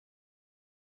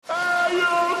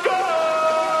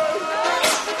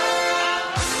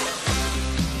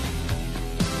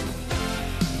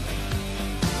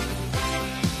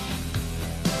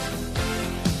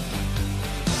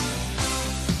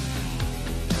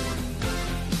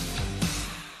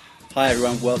Hi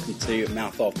everyone, welcome to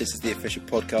Mouth Off. This is the official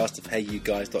podcast of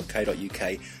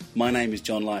heyyouguys.co.uk. My name is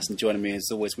John Lyson. Joining me as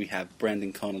always we have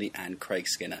Brendan Connolly and Craig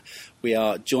Skinner. We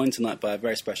are joined tonight by a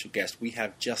very special guest. We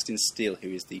have Justin Steele, who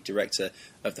is the director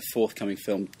of the forthcoming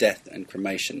film Death and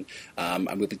Cremation. And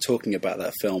we'll be talking about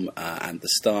that film and the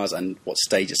stars and what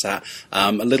stage it's at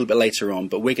a little bit later on.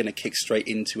 But we're going to kick straight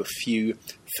into a few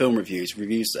film reviews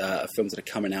of films that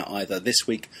are coming out either this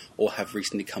week or have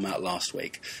recently come out last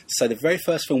week. So the very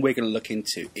first film we're going to look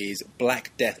into is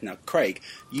Black Death. Now, Craig,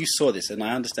 you saw this, and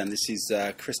I understand this is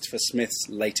Christopher Smith's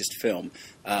latest film.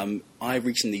 I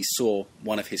recently saw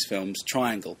one of his films,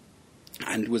 Triangle,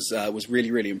 and was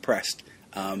really, really impressed.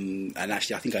 And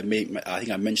actually, I think I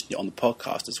mentioned it on the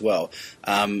podcast as well.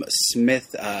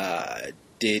 Smith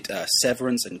did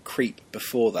Severance and Creep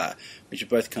before that, which are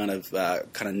both kind of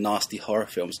nasty horror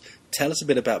films. Tell us a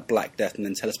bit about Black Death, and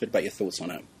then tell us a bit about your thoughts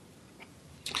on it.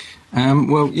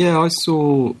 I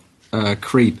saw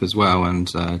Creep as well, and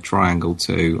Triangle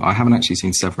too. I haven't actually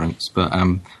seen Severance, but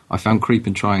I found Creep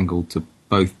and Triangle to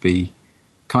both be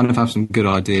kind of have some good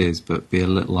ideas, but be a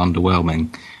little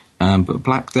underwhelming. But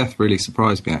Black Death really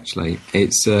surprised me, actually.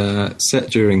 It's set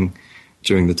during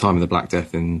the time of the Black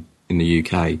Death in the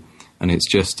UK, and it's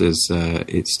just as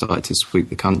it started to sweep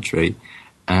the country,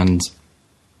 and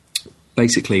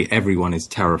basically everyone is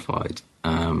terrified.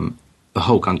 The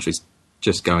whole country's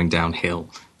just going downhill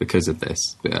because of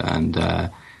this,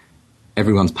 and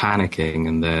everyone's panicking,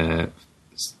 and they're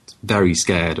very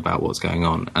scared about what's going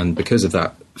on. And because of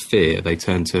that fear, they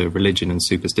turn to religion and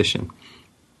superstition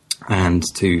and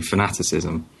to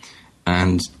fanaticism.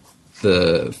 And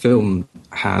the film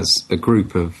has a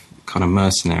group of kind of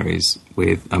mercenaries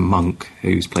with a monk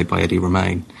who's played by Eddie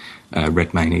Redmayne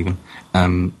even,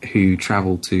 who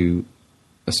travel to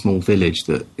a small village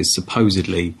that is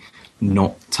supposedly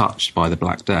not touched by the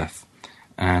Black Death.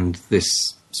 And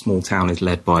this small town is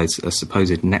led by a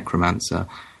supposed necromancer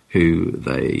who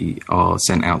they are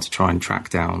sent out to try and track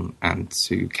down and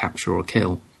to capture or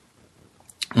kill.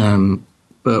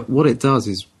 But what it does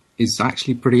is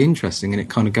actually pretty interesting, and it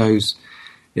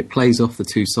plays off the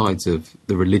two sides of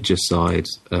the religious side,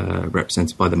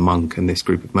 represented by the monk and this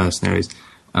group of mercenaries,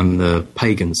 and the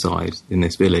pagan side in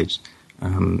this village.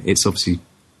 It's obviously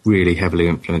really heavily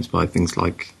influenced by things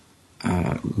like,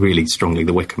 really strongly,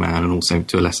 The Wicker Man, and also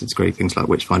to a lesser degree things like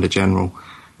Witchfinder General.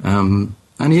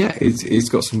 It's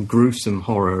got some gruesome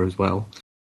horror as well.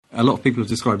 A lot of people have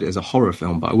described it as a horror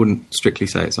film, but I wouldn't strictly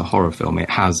say it's a horror film. It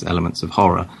has elements of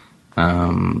horror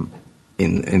in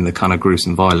the kind of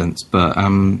gruesome violence, but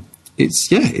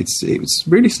it's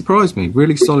really surprised me.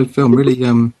 Really solid film,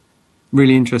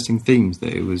 really interesting themes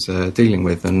that it was dealing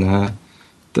with, and I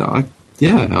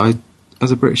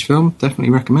as a British film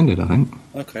definitely recommend it, I think.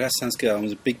 Okay, that sounds good. I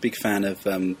was a big fan of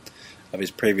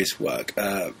his previous work.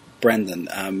 Brendan,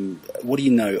 what do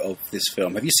you know of this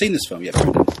film? Have you seen this film yet,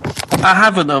 Brendan? I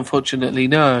haven't, unfortunately,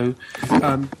 no.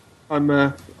 I'm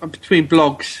between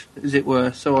blogs, as it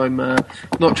were, so I'm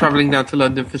not travelling down to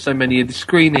London for so many of the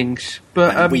screenings.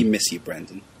 But we miss you,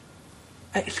 Brendan.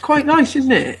 It's quite nice,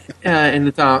 isn't it? In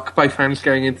the dark, both hands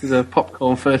going into the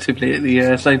popcorn furtively at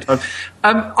the same time.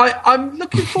 I'm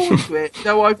looking forward to it,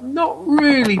 though I've not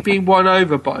really been won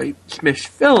over by Smith's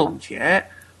films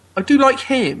yet. I do like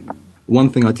him. One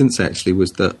thing I didn't say, actually,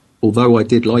 was that although I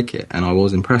did like it and I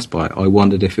was impressed by it, I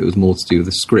wondered if it was more to do with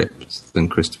the script than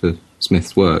Christopher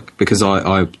Smith's work, because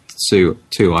I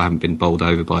haven't been bowled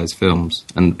over by his films,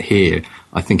 and here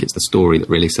I think it's the story that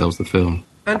really sells the film.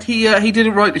 And he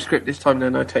didn't write the script this time,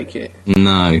 then, I take it?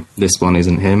 No, this one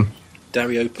isn't him.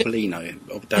 Dario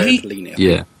Polino.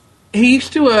 Yeah. He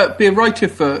used to be a writer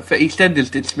for EastEnders,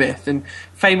 did Smith, and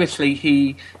famously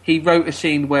he wrote a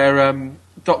scene where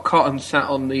Doc Cotton sat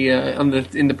in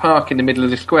the park in the middle of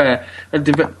the square and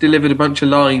delivered a bunch of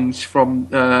lines from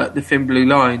the Thin Blue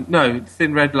Line. No, the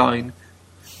Thin Red Line.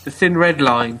 The Thin Red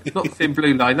Line, not the Thin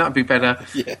Blue Line. That would be better.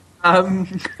 Yeah. A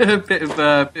bit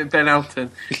of Ben Elton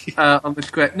on the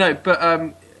square. No, but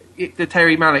the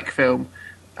Terry Malick film,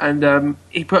 and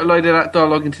he put a load of that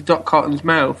dialogue into Doc Cotton's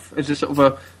mouth as a sort of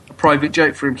a private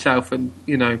joke for himself, and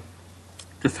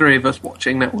the three of us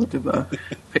watching that would have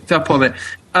picked up on it.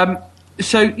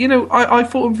 So, I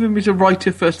thought of him as a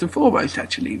writer first and foremost,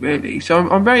 actually, really. So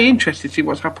I'm very interested to see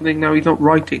what's happening now he's not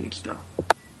writing and stuff.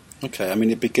 Okay, I mean,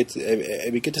 it'd be good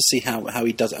to see how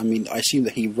he does it. I mean, I assume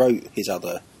that he wrote his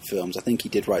other films. I think he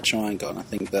did write Triangle, and I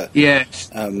think that...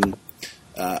 Yes.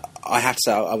 I have to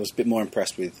say I was a bit more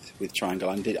impressed with Triangle.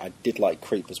 I did like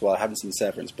Creep as well. I haven't seen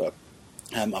Severance, but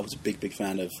I was a big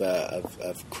fan of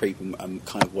Creep and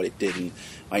kind of what it did, and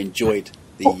I enjoyed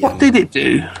the. What did it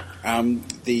do?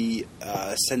 The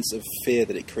sense of fear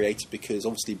that it created, because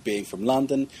obviously being from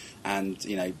London and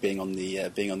being on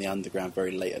the underground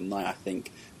very late at night, I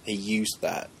think he used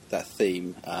that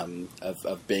theme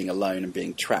of being alone and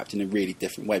being trapped in a really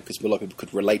different way, because a lot of people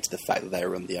could relate to the fact that they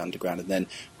were on the underground, and then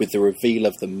with the reveal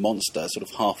of the monster sort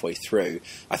of halfway through,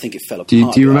 I think it fell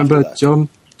apart. Do you remember, John,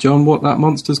 what that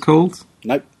monster's called?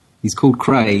 Nope. He's called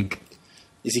Craig.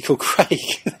 Is he called Craig?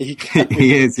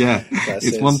 He is, yeah.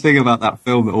 It's one thing about that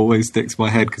film that always sticks in my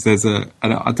head, because there's and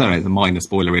I don't know, it's a minor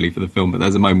spoiler really for the film, but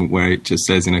there's a moment where it just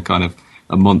says in a kind of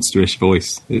a monsterish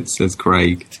voice, it says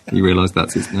Craig. You realise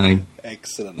that's his name.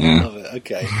 Excellent, yeah. I love it.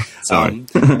 Okay. Sorry.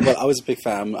 Well, I was a big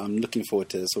fan. I'm looking forward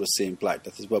to sort of seeing Black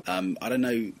Death as well. I don't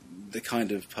know the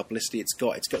kind of publicity it's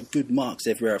got. It's got good marks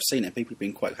everywhere I've seen it. People have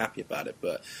been quite happy about it.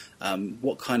 But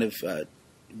what kind of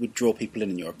would draw people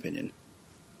in your opinion?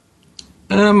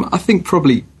 I think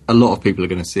probably a lot of people are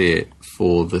going to see it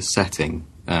for the setting,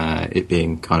 it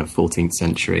being kind of 14th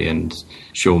century and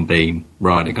Sean Bean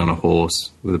riding on a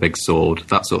horse with a big sword.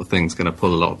 That sort of thing's going to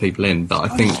pull a lot of people in.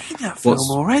 But I think I've seen that film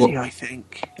already. I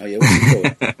think. Oh yeah, what's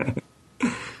it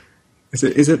called?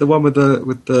 Is it the one with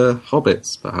the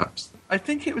hobbits, perhaps? I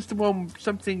think it was the one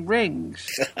something rings.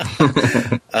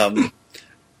 I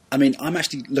mean, I'm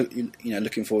actually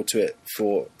looking forward to it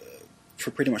for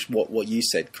pretty much what you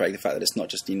said, Craig. The fact that it's not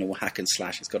just hack and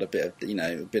slash. It's got a bit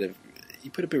of you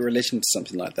put a bit of religion to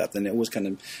something like that, then it always kind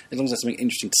of, as long as there's something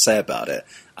interesting to say about it,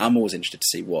 I'm always interested to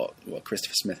see what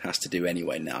Christopher Smith has to do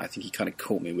anyway. Now, I think he kind of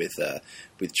caught me with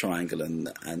Triangle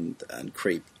and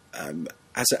Creep.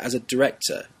 As a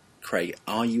director, Craig,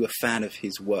 are you a fan of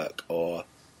his work, or?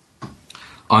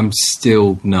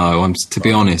 To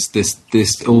be honest,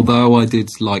 this although I did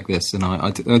like this, and I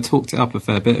talked it up a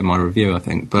fair bit in my review, I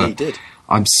think, but yeah, you did.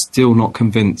 I'm still not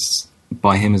convinced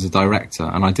by him as a director,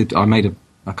 and I made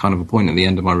a kind of a point at the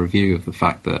end of my review of the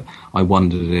fact that I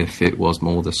wondered if it was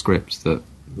more the script that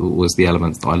was the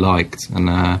elements that I liked, and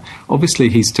obviously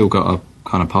he's still got a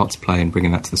kind of part to play in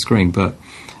bringing that to the screen, but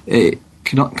it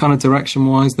kind of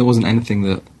direction-wise, there wasn't anything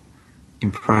that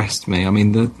impressed me. I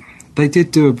mean, they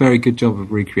did do a very good job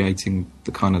of recreating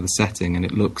the kind of the setting, and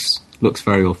it looks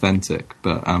very authentic.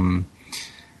 But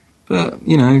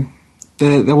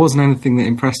there wasn't anything that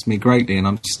impressed me greatly, and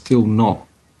I'm still not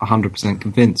 100%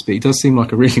 convinced. But he does seem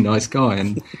like a really nice guy,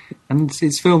 and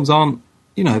his films aren't,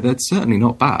 they're certainly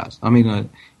not bad. I mean,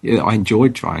 I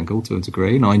enjoyed Triangle to a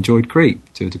degree, and I enjoyed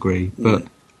Creep to a degree, but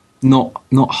not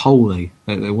wholly.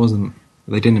 They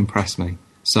didn't impress me.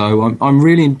 So I'm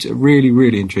really, really,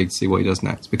 really intrigued to see what he does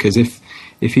next, because if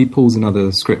he pulls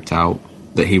another script out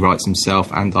that he writes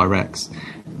himself and directs,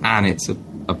 and it's a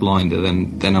blinder,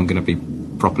 then I'm going to be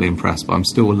properly impressed. But I'm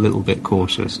still a little bit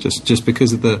cautious, just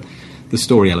because of the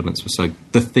story elements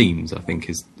the themes, I think,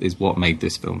 is what made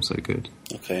this film so good.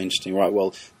 Okay, interesting. Right,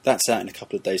 well, that's out in a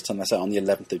couple of days' time. That's out on the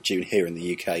 11th of June here in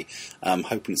the UK. I'm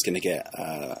hoping it's going to get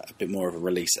a bit more of a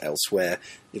release elsewhere.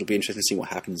 It'll be interesting to see what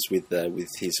happens with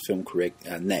his film career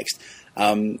next.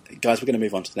 Guys, we're going to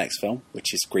move on to the next film,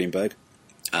 which is Greenberg.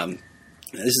 This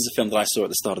is a film that I saw at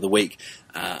the start of the week,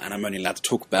 and I'm only allowed to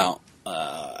talk about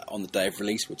on the day of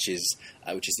release, which is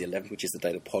the 11th, which is the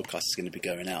day the podcast is going to be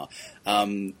going out.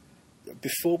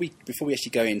 Before we actually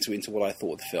go into what I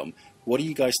thought of the film, what do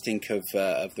you guys think of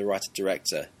the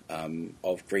writer-director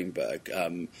of Greenberg?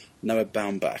 Noah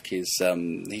Baumbach he's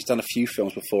done a few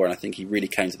films before, and I think he really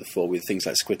came to the fore with things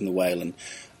like Squid and the Whale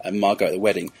and Margot at the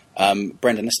Wedding.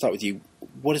 Brendan, let's start with you.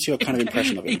 What is your kind of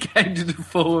impression of him? He came to the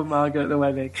fore with Margot at the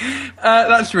Wedding.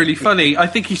 That's really funny. I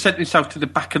think he sent himself to the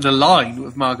back of the line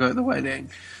with Margot at the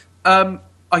Wedding.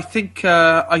 I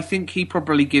think he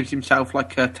probably gives himself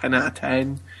like a 10 out of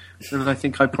 10. And I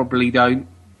think I probably don't.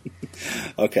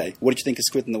 Okay. What did you think of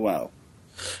Squid and the Whale?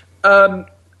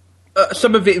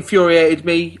 Some of it infuriated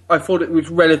me. I thought it was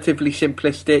relatively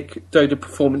simplistic, though the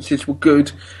performances were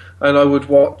good. And I would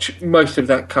watch most of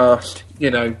that cast,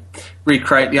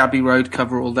 recreate the Abbey Road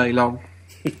cover all day long.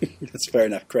 That's fair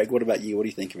enough. Craig, what about you? What do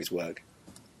you think of his work?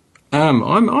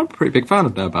 I'm a pretty big fan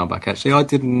of Noah Baumbach, actually. I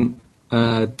didn't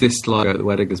dislike At the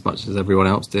Wedding as much as everyone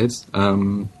else did.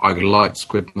 I liked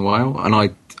Squid and the Whale, and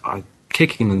I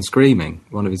Kicking and Screaming,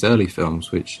 one of his early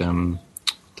films, which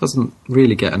doesn't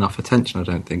really get enough attention, I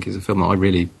don't think, is a film that I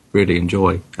really, really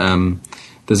enjoy.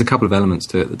 There's a couple of elements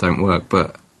to it that don't work,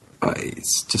 but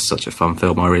it's just such a fun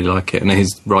film. I really like it. And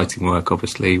his writing work,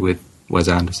 obviously, with Wes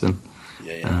Anderson,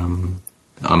 I'm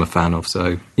a fan of.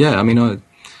 So, yeah, I mean,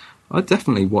 I'd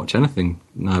definitely watch anything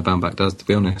Noah Baumbach does, to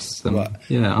be honest. Right.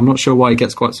 Yeah, I'm not sure why he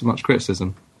gets quite so much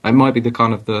criticism. It might be the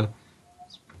kind of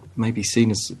maybe seen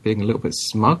as being a little bit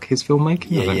smug, his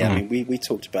filmmaking. I don't know. I mean, we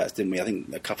talked about it, didn't we? I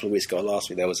think a couple of weeks ago or last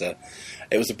week, it was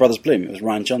the Brothers Bloom. It was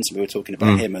Ryan Johnson. We were talking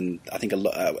about him, and I think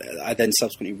I then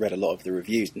subsequently read a lot of the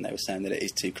reviews, and they were saying that it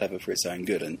is too clever for its own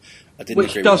good, and I didn't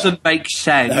Which agree doesn't with that. make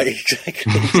sense. No,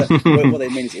 exactly. What they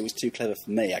mean is it was too clever for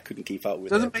me. I couldn't keep up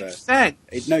with Doesn't it. make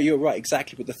sense. No, you're right,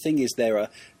 exactly. But the thing is, there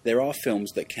are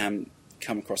films that can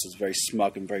come across as very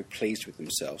smug and very pleased with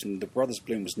themselves, and The Brothers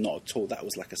Bloom was not at all. That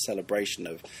was like a celebration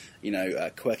of,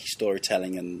 quirky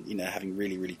storytelling and having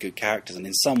really, really good characters. And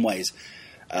in some ways,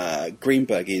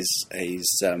 Greenberg is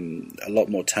a lot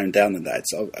more toned down than that.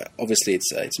 It's obviously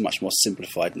it's much more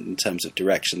simplified in terms of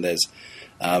direction. There's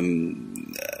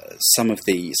some of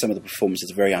the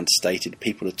performances are very understated.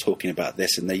 People are talking about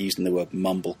this and they're using the word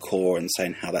mumblecore and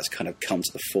saying how that's kind of come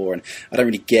to the fore. And I don't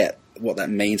really get what that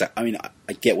means. I mean,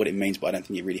 I get what it means, but I don't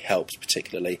think it really helps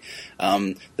particularly.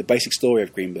 The basic story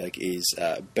of Greenberg is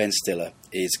Ben Stiller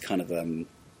is kind of a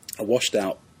washed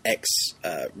out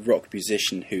ex-rock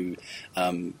musician who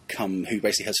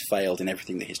basically has failed in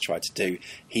everything that he's tried to do.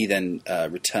 He then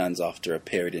returns after a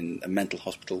period in a mental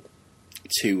hospital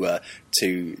to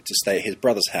stay at his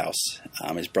brother's house.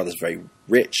 His brother's very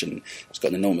rich and has got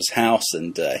an enormous house,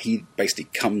 and he basically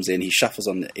comes in. He shuffles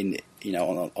on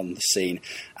the scene,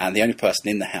 and the only person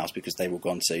in the house, because they've all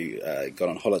gone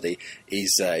on holiday,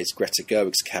 is Greta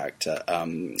Gerwig's character,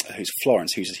 who's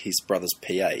Florence, who's his brother's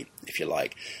PA, if you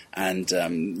like. And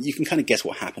you can kind of guess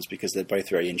what happens because they're both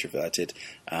very introverted.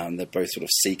 They're both sort of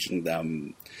seeking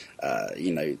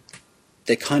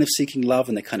they're kind of seeking love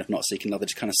and they're kind of not seeking love. They're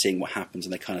just kind of seeing what happens,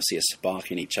 and they kind of see a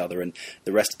spark in each other. And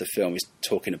the rest of the film is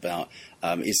talking about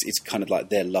it's kind of like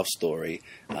their love story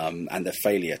and their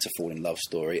failure to fall in love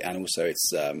story. And also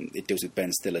it deals with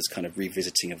Ben Stiller's kind of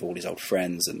revisiting of all his old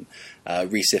friends. And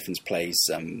Rhys Ifans plays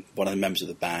one of the members of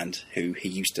the band who he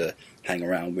used to hang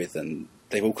around with, and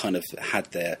they've all kind of had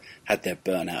their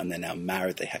burnout, and they're now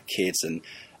married. They have kids, and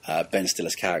Ben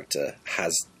Stiller's character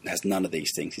has none of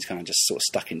these things. He's kind of just sort of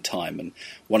stuck in time. And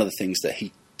one of the things that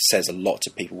he says a lot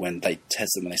to people when they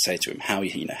test them and they say to him, how are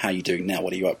you doing now?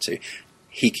 What are you up to?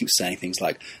 He keeps saying things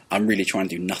like, I'm really trying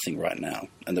to do nothing right now.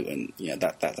 And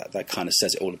that kind of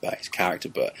says it all about his character.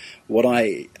 But what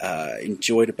I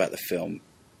enjoyed about the film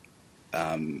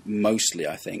mostly,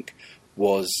 I think,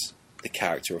 was the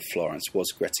character of Florence,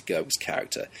 was Greta Gerwig's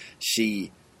character.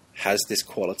 She has this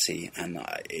quality, and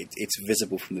it's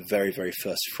visible from the very, very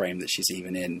first frame that she's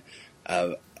even in.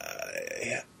 The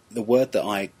word that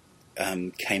I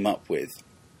came up with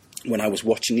when I was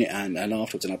watching it and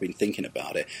afterwards, and I've been thinking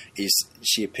about it, is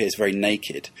she appears very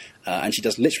naked, and she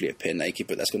does literally appear naked,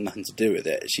 but that's got nothing to do with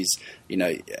it. She's,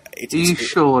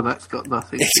 sure that's got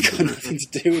nothing? It's got nothing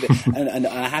to do with it, and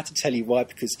I had to tell you why,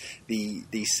 because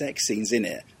the sex scenes in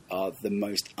it are the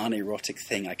most unerotic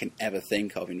thing I can ever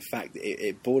think of. In fact,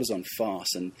 it borders on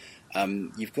farce, and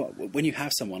you've got, when you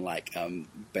have someone like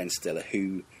Ben Stiller,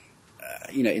 who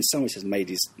in some ways has made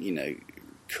his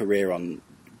career on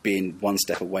being one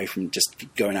step away from just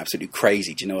going absolutely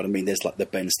crazy. Do you know what I mean? There's like the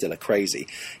Ben Stiller crazy.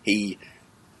 He's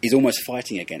almost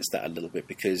fighting against that a little bit,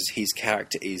 because his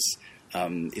character is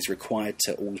required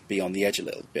to always be on the edge a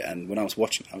little bit. And when I was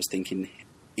watching, I was thinking,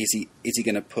 is he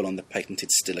going to pull on the patented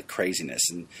Stiller craziness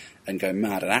and go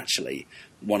mad? And actually,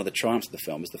 one of the triumphs of the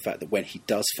film is the fact that when he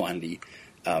does finally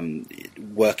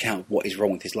work out what is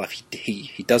wrong with his life,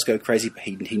 he does go crazy, but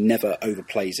he never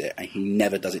overplays it, and he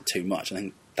never does it too much. I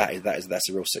think that's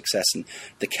a real success. And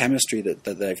the chemistry that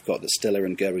they've got, that Stiller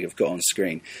and Gerwig have got on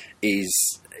screen,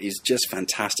 is just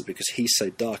fantastic, because he's so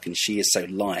dark and she is so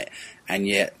light, and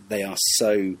yet they are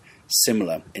so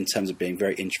similar in terms of being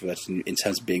very introverted, in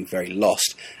terms of being very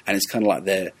lost. And it's kind of like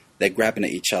they're grabbing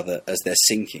at each other as they're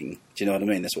sinking. Do you know what I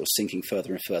mean? They're sort of sinking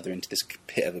further and further into this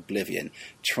pit of oblivion,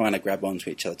 trying to grab onto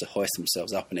each other to hoist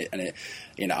themselves up in it. And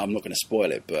I'm not going to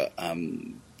spoil it, but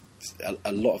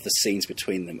a lot of the scenes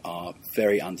between them are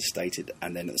very understated,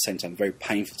 and then at the same time very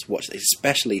painful to watch.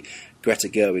 Especially Greta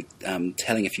Gerwig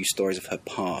telling a few stories of her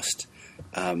past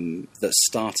that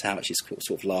start out, she's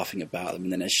sort of laughing about them,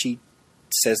 and then as she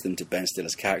says them to Ben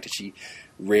Stiller's character, she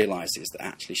realises that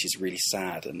actually she's really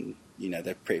sad, and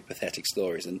they're pretty pathetic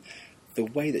stories. And the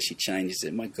way that she changes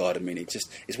it, my God, I mean,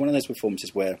 it's one of those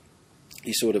performances where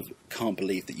you sort of can't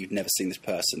believe that you've never seen this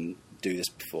person do this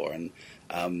before. And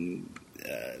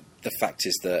the fact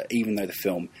is that even though the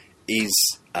film is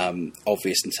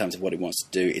obvious in terms of what it wants to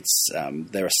do,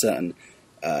 there are certain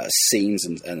scenes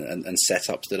and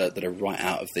setups that are right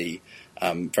out of the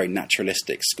very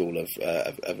naturalistic school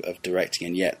of directing,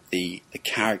 and yet the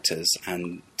characters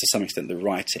and to some extent the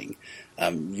writing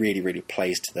really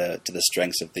plays to the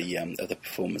strengths of the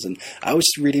performers. And I was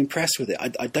just really impressed with it.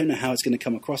 I don't know how it's going to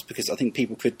come across, because I think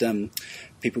people could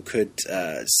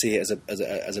see it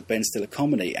as a Ben Stiller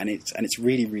comedy, and it's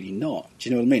really not. Do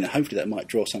you know what I mean? And hopefully that might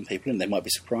draw some people in. They might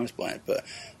be surprised by it. But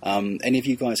any of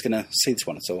you guys going to see this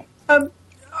one at all?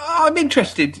 I'm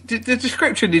interested. The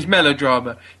description is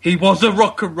melodrama. He was a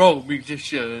rock and roll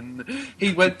musician.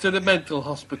 He went to the mental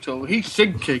hospital. He's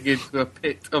sinking into a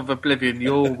pit of oblivion.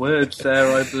 Your words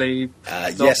there, I believe.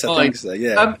 Yes, I think so,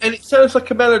 yeah. And it sounds like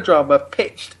a melodrama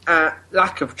pitched at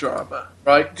lack of drama,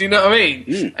 right? Do you know what I mean?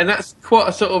 Mm. And that's quite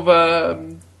a sort of...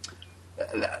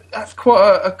 that's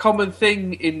quite a common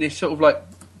thing in this sort of like...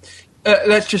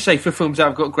 let's just say for films that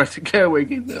have got Greta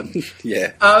Gerwig in them.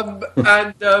 Yeah.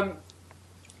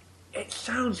 It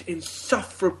sounds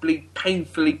insufferably,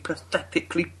 painfully,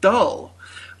 pathetically dull.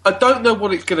 I don't know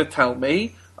what it's going to tell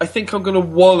me. I think I'm going to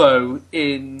wallow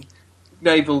in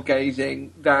navel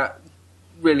gazing that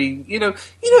really, you know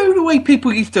the way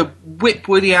people used to whip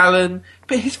Woody Allen,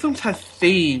 but his films had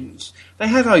themes. They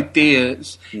had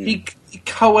ideas. He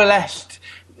coalesced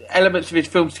elements of his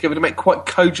films together to make quite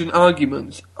cogent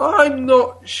arguments. I'm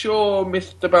not sure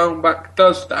Mr. Baumbach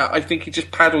does that. I think he just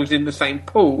paddles in the same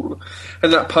pool,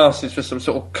 and that passes for some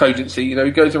sort of cogency. You know,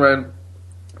 he goes around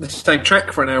the same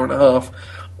track for an hour and a half.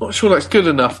 Not sure that's good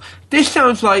enough. This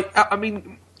sounds like,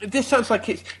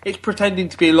 it's pretending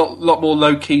to be a lot more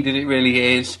low key than it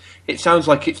really is. It sounds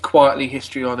like it's quietly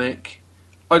histrionic.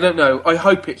 I don't know. I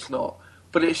hope it's not,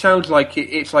 but it sounds like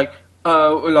it's like.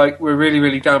 Like we're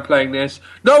really downplaying this.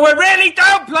 No, we're really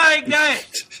downplaying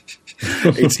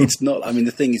this. It's not. I mean,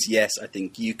 the thing is, yes, I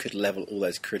think you could level all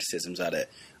those criticisms at it,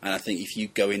 and I think if you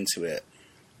go into it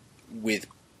with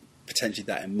potentially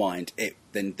that in mind,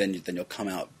 then you'll come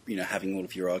out, having all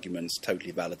of your arguments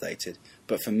totally validated.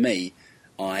 But for me,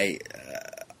 I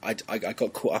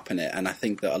got caught up in it, and I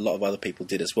think that a lot of other people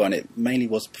did as well. And it mainly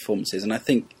was performances, and I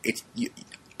think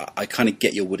I kind of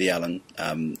get your Woody Allen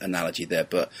analogy there,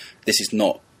 but this is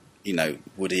not,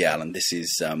 Woody Allen. This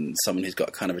is someone who's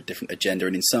got kind of a different agenda,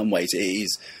 and in some ways it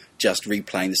is just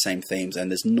replaying the same themes,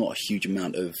 and there's not a huge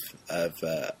amount of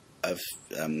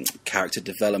character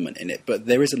development in it, but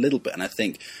there is a little bit, and I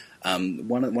think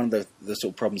one of the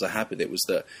sort of problems I had with it was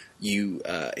that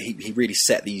he really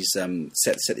set these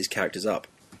characters up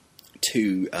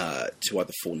to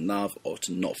either fall in love or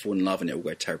to not fall in love, and it will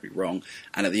go terribly wrong.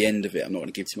 And at the end of it, I'm not going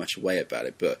to give too much away about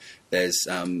it, but there's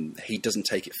he doesn't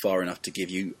take it far enough to give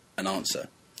you an answer.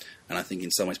 And I think in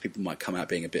some ways people might come out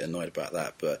being a bit annoyed about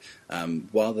that. But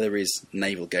while there is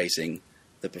navel gazing,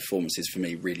 the performances for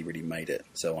me really made it.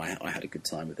 So I had a good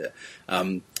time with it.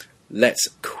 Let's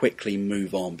quickly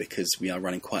move on because we are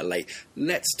running quite late.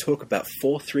 Let's talk about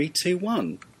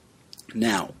 4321.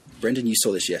 Now, Brendan, you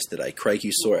saw this yesterday. Craig,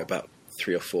 you saw it about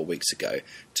 3 or 4 weeks ago.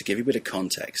 To give you a bit of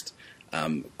context,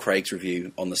 Craig's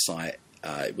review on the site,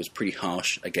 it was pretty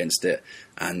harsh against it,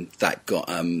 and that got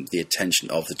the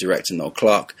attention of the director, Noel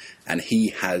Clarke, and he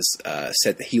has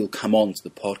said that he will come on to the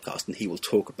podcast and he will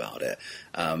talk about it,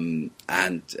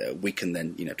 and we can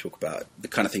then talk about the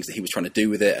kind of things that he was trying to do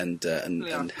with it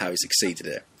and how he succeeded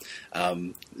it.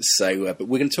 But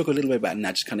we're going to talk a little bit about it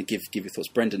now. Just kind of give your thoughts,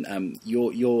 Brendan.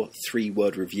 Your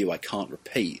 3-word review I can't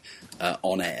repeat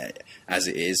on air as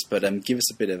it is, but give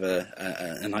us a bit of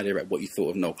an idea about what you thought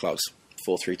of Noel Clarke's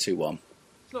 4321.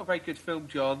 It's not a very good film,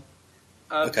 John.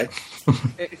 Okay.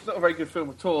 It's not a very good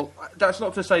film at all. That's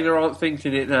not to say there aren't things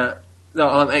in it that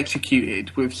aren't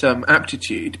executed with some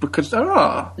aptitude, because there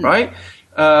are, right?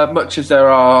 Much as there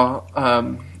are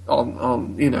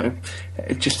on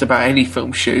just about any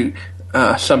film shoot,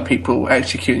 some people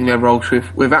executing their roles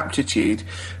with aptitude.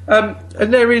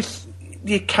 And there is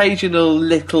the occasional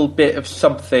little bit of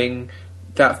something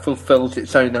that fulfills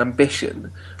its own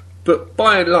ambition. But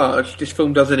by and large, this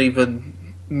film doesn't even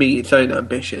meet its own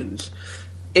ambitions.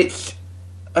 It's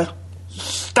a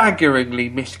staggeringly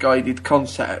misguided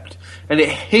concept, and it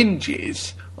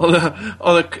hinges on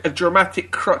a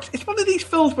dramatic crux. It's one of these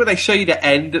films where they show you the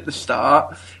end at the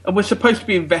start, and we're supposed to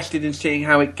be invested in seeing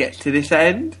how it gets to this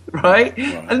end, right?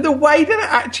 And the way that it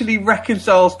actually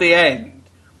reconciles the end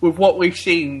with what we've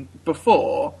seen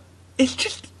before is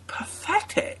just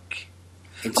pathetic.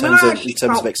 In terms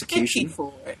of execution?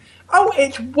 For it. Oh,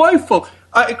 it's woeful.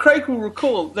 Craig will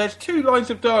recall there's 2 lines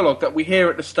of dialogue that we hear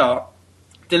at the start,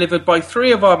 delivered by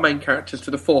 3 of our main characters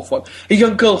to the 4th one. A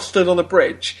young girl stood on a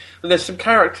bridge, and there's some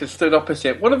characters stood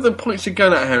opposite. One of them points a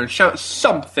gun at her and shouts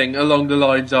something along the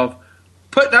lines of,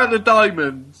 "Put down the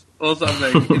diamonds," or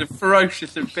something, in a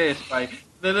ferocious and fierce way.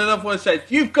 then another one says,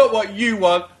 "You've got what you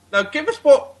want. Now give us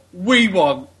what we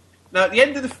want." Now at the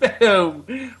end of the film,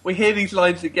 we hear these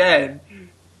lines again,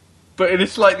 but in a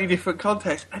slightly different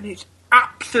context, and it's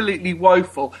absolutely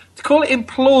woeful. To call it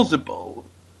implausible,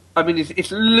 I mean,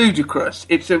 it's ludicrous.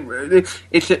 It's an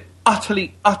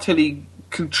utterly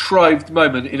contrived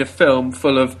moment in a film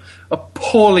full of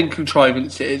appalling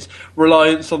contrivances,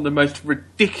 reliance on the most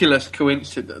ridiculous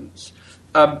coincidence.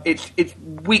 It's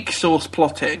weak source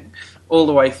plotting all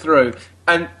the way through,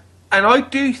 and I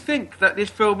do think that this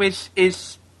film is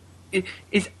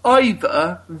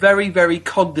either very, very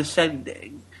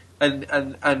condescending,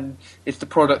 and it's the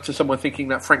product of someone thinking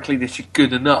that frankly this is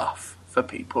good enough for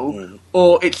people,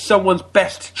 or it's someone's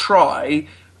best try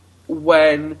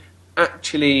when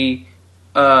actually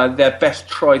their best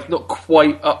try is not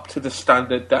quite up to the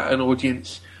standard that an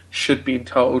audience should be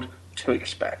told to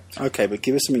expect. Okay, but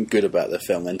give us something good about the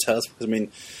film then. Tell us, because I mean,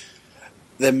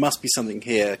 there must be something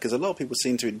here, because a lot of people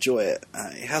seem to enjoy it.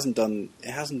 It hasn't done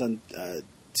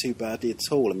too badly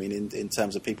at all. I mean, in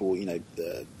terms of people,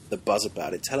 the buzz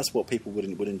about it. Tell us what people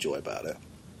would enjoy about it.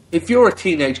 If you're a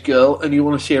teenage girl and you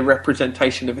want to see a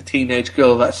representation of a teenage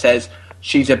girl that says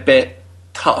she's a bit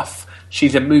tough,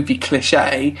 she's a movie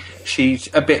cliche, she's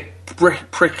a bit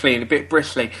prickly and a bit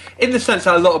bristly, in the sense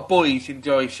that a lot of boys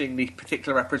enjoy seeing these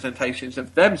particular representations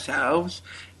of themselves,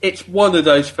 it's one of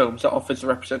those films that offers the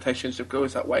representations of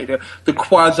girls that way. The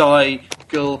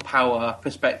quasi-girl power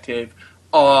perspective,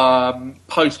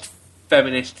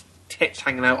 post-feminist tits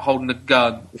hanging out holding a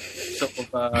gun sort of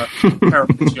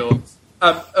caricature.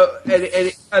 And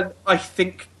I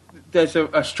think there's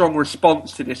a strong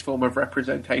response to this form of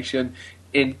representation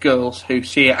in girls who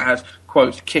see it as,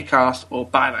 quote, kick-ass or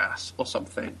badass or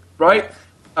something, right?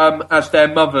 As their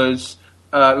mothers,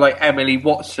 like Emily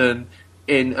Watson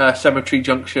in Cemetery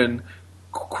Junction,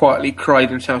 quietly cry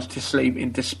themselves to sleep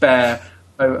in despair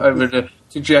over the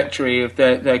trajectory of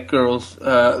their girl's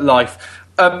life.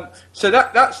 So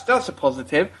that's a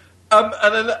positive.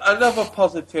 And another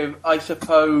positive, I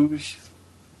suppose...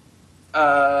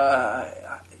 I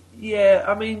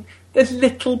mean, there's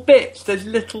little bits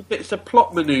of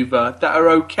plot manoeuvre that are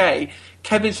okay.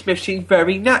 Kevin Smith seems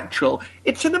very natural.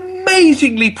 It's an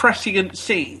amazingly prescient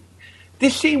scene.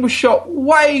 This scene was shot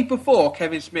way before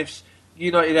Kevin Smith's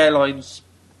United Airlines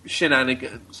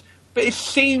shenanigans, but it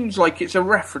seems like it's a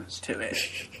reference to it.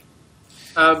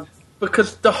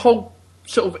 Because the whole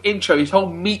sort of intro, his whole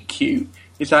meet cute,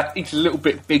 is that he's a little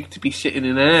bit big to be sitting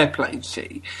in an airplane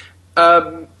seat.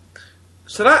 So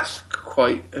that's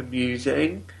quite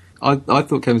amusing. I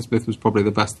thought Kevin Smith was probably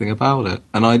the best thing about it.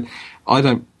 And I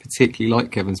don't particularly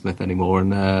like Kevin Smith anymore,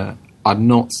 and I'm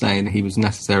not saying he was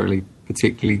necessarily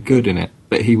particularly good in it,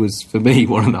 but he was, for me,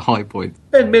 one of the high points.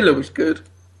 Ben Miller was good.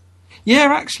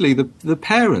 Yeah, actually, the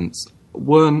parents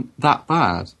weren't that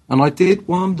bad. And I did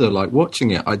wonder, like,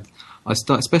 watching it,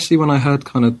 especially when I heard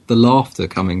kind of the laughter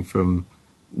coming from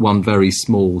one very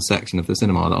small section of the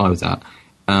cinema that I was at,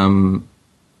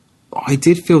 I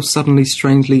did feel suddenly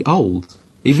strangely old.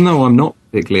 Even though I'm not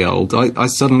particularly old, I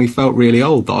suddenly felt really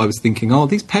old, that I was thinking,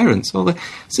 these parents,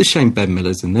 it's a shame Ben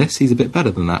Miller's in this. He's a bit better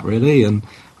than that, really. And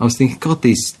I was thinking, God,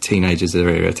 these teenagers are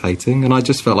irritating. And I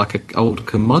just felt like an old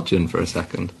curmudgeon for a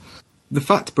second. The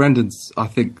fact Brendan's, I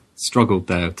think, struggled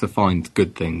there to find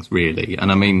good things, really.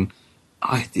 And I mean,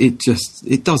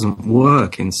 it doesn't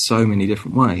work in so many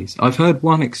different ways. I've heard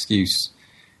one excuse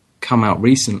come out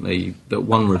recently, that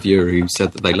one reviewer who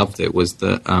said that they loved it, was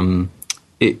that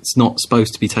it's not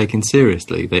supposed to be taken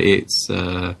seriously, that it's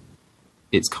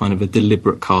kind of a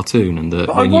deliberate cartoon, and that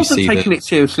but I wasn't taking it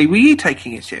seriously. Were you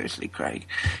taking it seriously, Craig?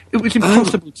 It was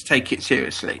impossible to take it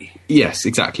seriously. Yes,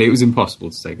 exactly. It was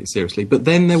impossible to take it seriously. But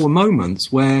then there were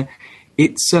moments where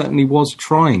it certainly was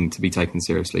trying to be taken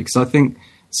seriously, because I think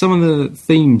some of the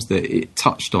themes that it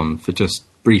touched on for just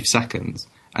brief seconds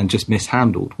and just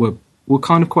mishandled were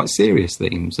kind of quite serious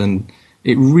themes, and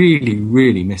it really,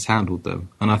 really mishandled them.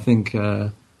 And I think,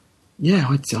 I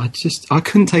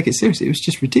couldn't take it seriously. It was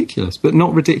just ridiculous, but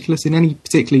not ridiculous in any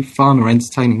particularly fun or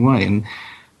entertaining way.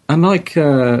 And like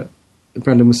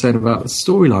Brendan was saying about the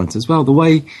storylines as well, the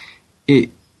way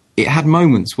it had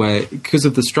moments where, because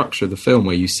of the structure of the film,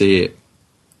 where you see it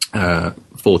 4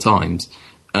 times,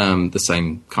 the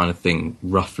same kind of thing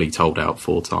roughly told out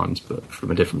 4 times, but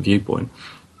from a different viewpoint.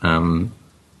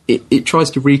 It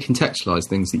tries to recontextualise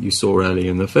things that you saw earlier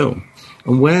in the film.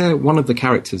 And where one of the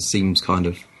characters seems kind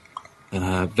of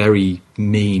very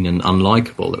mean and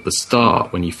unlikable at the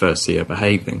start when you first see her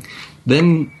behaving,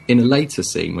 then in a later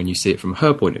scene, when you see it from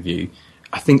her point of view,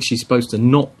 I think she's supposed to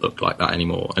not look like that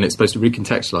anymore. And it's supposed to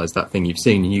recontextualise that thing you've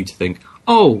seen, and you to think,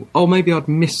 oh, maybe I'd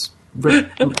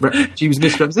she was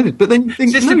misrepresented. But then you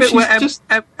think, It's just no, a bit she's where just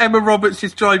Emma Roberts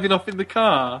is driving off in the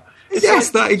car. yes,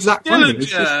 that exact Still a moment.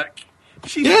 It's just, jerk.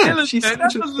 She's yeah, still a she's jerk.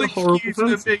 That such a doesn't horrible excuse her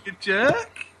person. being a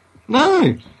jerk.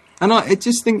 no, and I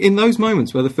just think in those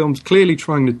moments where the film's clearly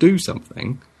trying to do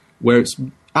something, where it's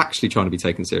actually trying to be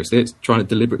taken seriously, it's trying to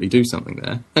deliberately do something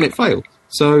there, and it failed.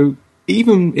 So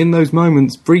even in those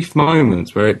moments, brief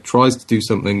moments where it tries to do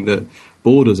something that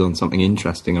borders on something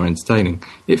interesting or entertaining,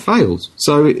 it fails.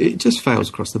 So it just fails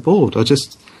across the board.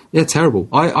 Terrible.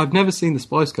 I've never seen the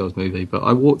Spice Girls movie, but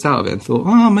I walked out of it and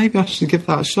thought, maybe I should give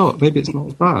that a shot. Maybe it's not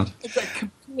as bad. They're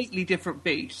completely different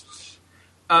beasts.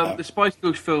 The Spice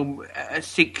Girls film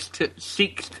seeks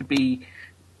to be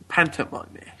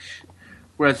pantomime-ish,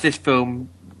 whereas this film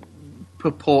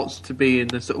purports to be in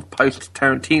the sort of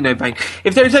post-Tarantino vein.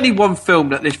 If there's only one film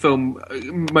that this film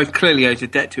most clearly owes a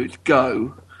debt to, it's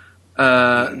Go,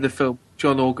 the film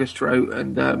John August wrote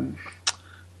and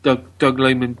Doug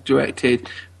Liman directed.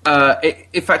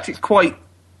 In fact, it's quite.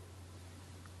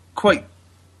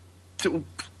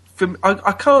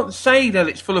 I can't say that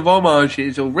it's full of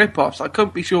homages or rip-offs. I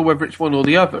couldn't be sure whether it's one or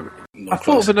the other. I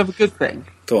thought of another good thing.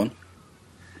 Go on.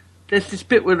 There's this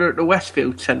bit where they're at the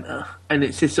Westfield Centre, and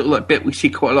it's this sort of like bit we see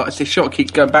quite a lot. It's this shot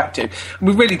keeps going back to. And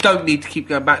we really don't need to keep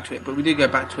going back to it, but we do go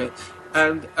back to it.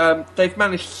 And they've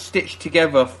managed to stitch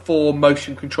together 4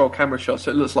 motion control camera shots,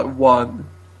 so it looks like one.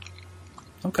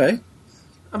 Okay.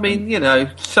 I mean,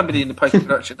 somebody in the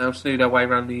post-production now snood their way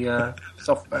around the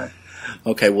software.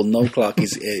 Okay, well, Noel Clarke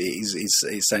is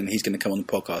saying he's going to come on the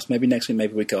podcast, maybe next week,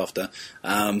 maybe the week after.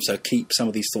 So keep some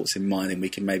of these thoughts in mind, and we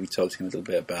can maybe talk to him a little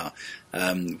bit about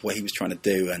what he was trying to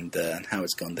do and how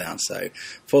it's gone down. So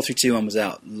 4321 was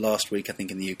out last week, I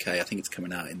think, in the UK. I think it's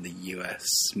coming out in the US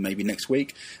maybe next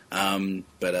week. But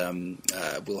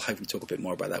we'll hopefully talk a bit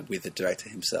more about that with the director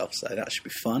himself. So that should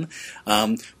be fun.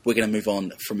 We're going to move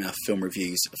on from our film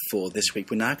reviews for this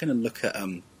week. We're now going to look at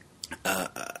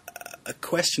a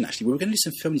question. Actually, we were going to do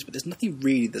some films, but there's nothing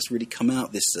really that's really come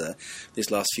out this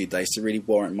last few days to really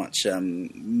warrant much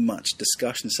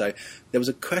discussion. So there was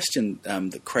a question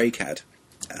that Craig had,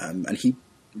 and he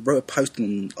wrote a post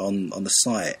on the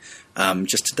site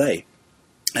just today,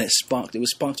 and it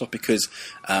was sparked off because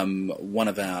one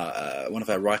of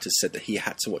our writers said that he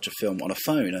had to watch a film on a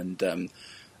phone, and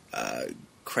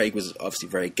Craig was obviously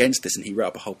very against this, and he wrote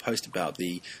up a whole post about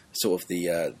the sort of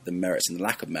the merits and the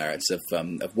lack of merits of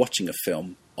watching a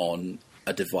film on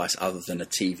a device other than a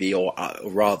TV, or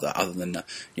rather other than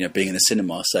being in the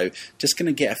cinema. So just going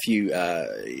to get a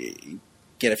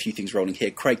few things rolling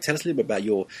here. Craig, tell us a little bit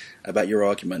about your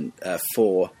argument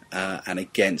for and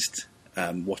against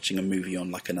watching a movie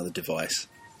on like another device.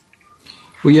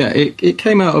 Well, yeah, it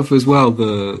came out of as well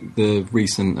the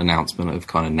recent announcement of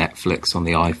kind of Netflix on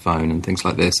the iPhone and things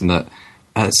like this, and that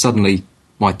suddenly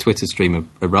my Twitter stream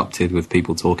erupted with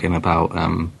people talking about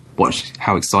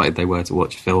how excited they were to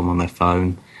watch a film on their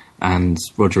phone, and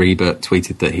Roger Ebert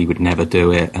tweeted that he would never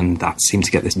do it, and that seemed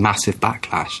to get this massive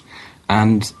backlash.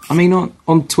 And I mean,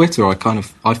 on Twitter, I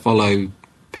follow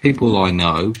people I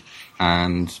know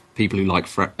and people who like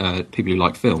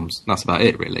films. That's about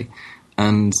it, really.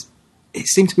 And it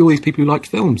seemed to be all these people who liked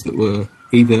films that were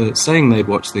either saying they'd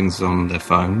watched things on their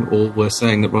phone or were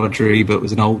saying that Roger Ebert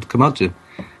was an old curmudgeon.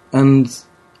 And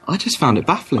I just found it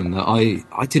baffling that I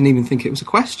didn't even think it was a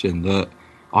question that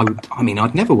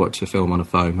I'd never watch a film on a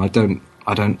phone. I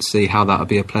don't see how that would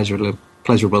be a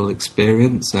pleasurable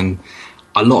experience. And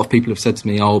a lot of people have said to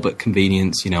me, but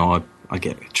convenience, I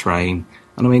get a train.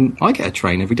 And I mean, I get a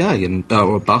train every day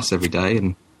or a bus every day,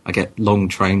 and I get long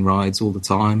train rides all the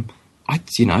time.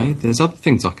 There's other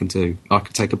things I can do. I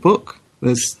could take a book.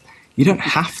 You don't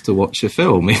have to watch a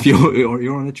film if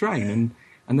you're on a train,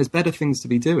 and there's better things to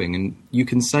be doing, and you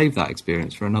can save that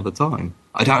experience for another time.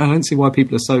 I don't see why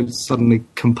people are so suddenly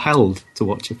compelled to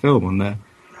watch a film on the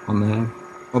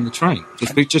train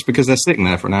just because they're sitting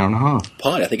there for an hour and a half.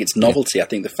 Partly, I think it's novelty. Yeah. I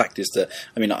think the fact is that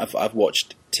I've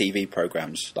watched TV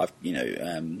programs on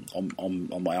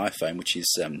my iPhone, which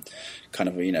is kind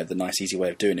of the nice easy way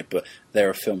of doing it. But there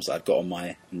are films that I've got on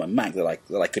my Mac that I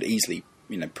could easily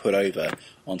put over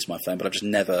onto my phone, but I've just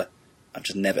never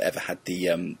ever had the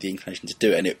inclination to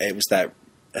do it. And it was that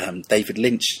David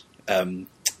Lynch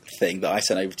thing that I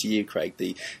sent over to you, Craig,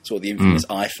 the sort of the infamous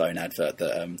iPhone advert,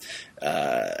 that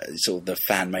sort of the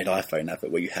fan-made iPhone advert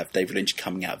where you have David Lynch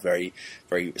coming out very,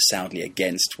 very soundly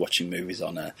against watching movies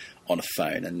on a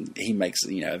phone, and he makes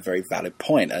a very valid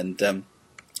point. And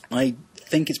I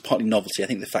think it's partly novelty. I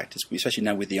think the fact is, especially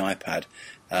now with the iPad,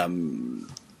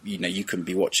 you can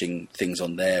be watching things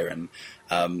on there, and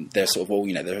there's sort of all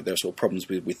there are sort of problems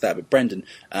with that. But Brendan,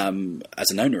 as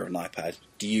an owner of an iPad,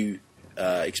 do you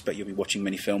expect you'll be watching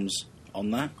many films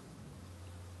on that?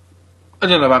 I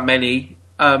don't know about many.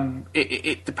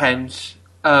 It depends.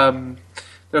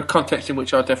 There are contexts in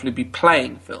which I'll definitely be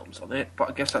playing films on it, but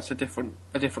I guess that's a different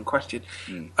question.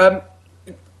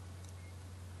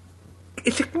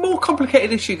 It's a more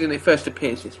complicated issue than it first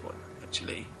appears. This one,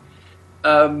 actually,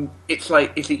 it's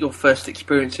like, is it your first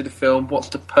experience of the film? What's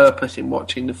the purpose in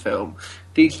watching the film?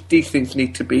 These things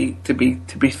need to be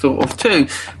thought of too.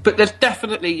 But there's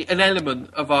definitely an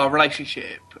element of our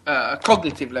relationship, a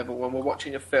cognitive level, when we're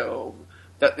watching a film,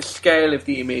 that the scale of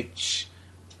the image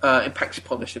impacts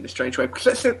upon us in a strange way. Because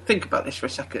let's think about this for a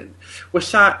second. We're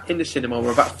sat in the cinema,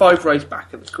 we're about 5 rows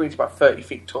back, and the screen's about 30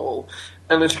 feet tall,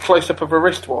 and there's a close-up of a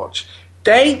wristwatch.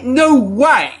 There ain't no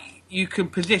way you can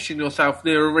position yourself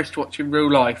near a wristwatch in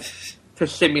real life to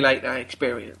simulate that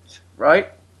experience,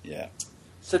 right? Yeah.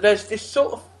 So there's this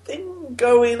sort of thing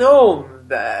going on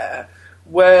there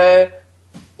where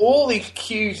all these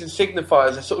cues and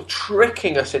signifiers are sort of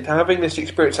tricking us into having this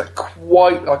experience that's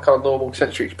quite like our normal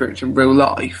sensory experience in real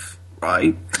life,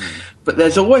 right? But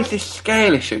there's always this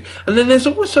scale issue. And then there's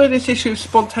also this issue of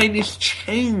spontaneous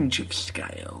change of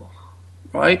scale,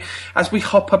 right? As we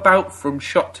hop about from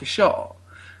shot to shot,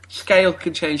 scale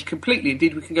can change completely.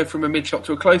 Indeed, we can go from a mid-shot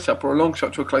to a close-up or a long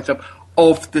shot to a close-up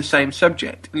of the same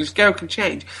subject. And the scale can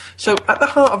change. So at the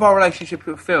heart of our relationship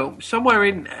with film, somewhere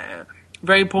in there,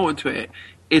 very important to it,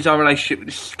 is our relationship with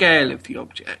the scale of the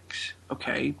objects.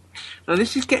 Okay? Now,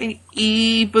 this is getting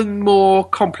even more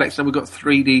complex than we've got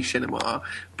 3D cinema,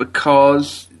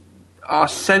 because our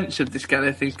sense of the scale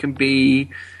of things can be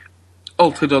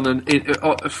altered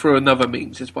through another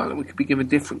means as well, and we could be given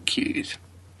different cues.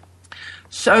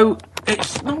 So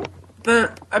it's not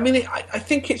that. I mean, I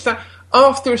think it's that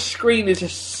after a screen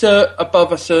is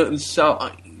above a certain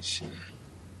size,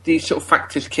 these sort of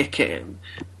factors kick in.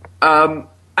 And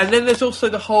then there's also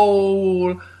the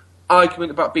whole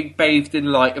argument about being bathed in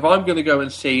light. If I'm going to go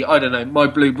and see, I don't know, My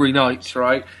Blueberry Nights,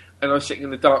 right, and I'm sitting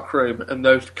in the dark room and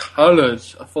those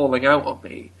colours are falling out on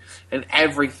me, and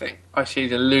everything I see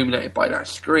is illuminated by that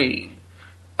screen,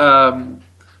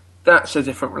 that's a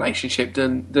different relationship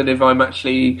than if I'm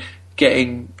actually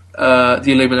getting the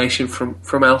illumination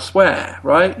from elsewhere,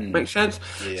 right? Makes sense?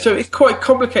 Yeah. So it's quite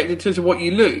complicated in terms of what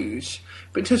you lose,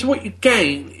 but in terms of what you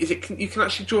gain, you can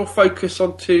actually draw focus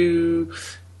onto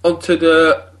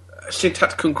the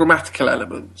syntactical and grammatical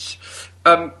elements.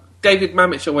 David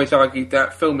Mamet's always argued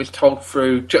that film is told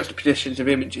through juxtapositions of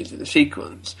images in a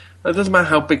sequence. It doesn't matter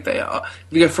how big they are.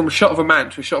 If you go from a shot of a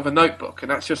man to a shot of a notebook, and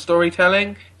that's your storytelling,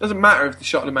 it doesn't matter if the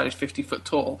shot of the man is 50 foot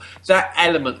tall. That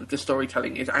element of the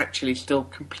storytelling is actually still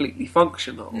completely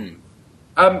functional.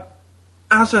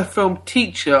 As a film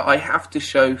teacher, I have to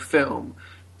show film.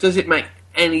 Does it make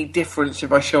any difference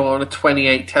if I show on a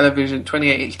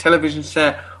 28-inch television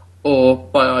set or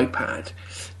my iPad?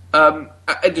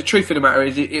 The truth of the matter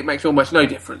is it makes almost no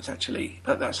difference, actually,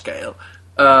 at that scale.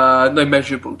 No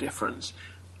measurable difference.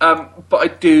 But I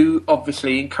do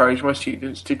obviously encourage my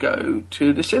students to go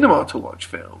to the cinema to watch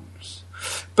films.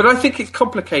 But I think it's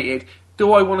complicated.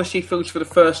 Do I want to see films for the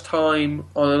first time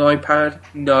on an iPad?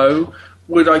 No.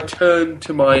 Would I turn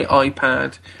to my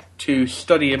iPad to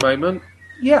study a moment?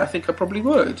 Yeah, I think I probably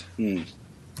would.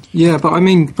 Yeah, but I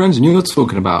mean, Brendan, you're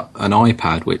talking about an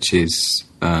iPad which is,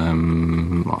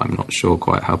 I'm not sure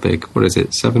quite how big. What is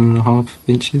it, 7.5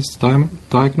 inches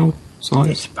diagonal size?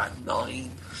 It's about 9.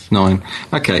 9.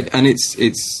 Okay, and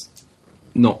it's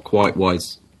not quite wide.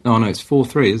 Oh no, it's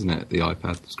 4:3, isn't it? The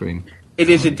iPad screen. It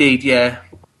is indeed, yeah.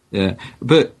 Yeah,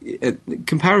 but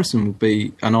comparison would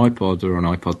be an iPod or an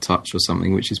iPod Touch or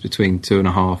something, which is between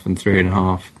 2.5 and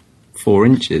 3.5, 4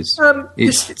 inches.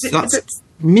 That's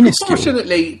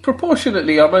minuscule.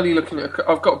 Proportionately, I'm only looking at.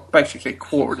 I've got basically a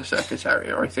quarter of the surface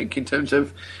area, I think, in terms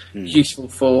of useful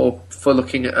for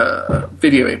looking at a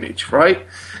video image, right?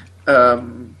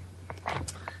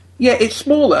 Yeah, it's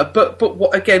smaller, but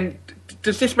what again?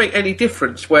 Does this make any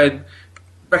difference when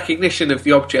recognition of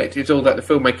the object is all that the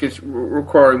filmmaker's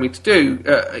requiring me to do?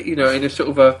 In a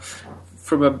sort of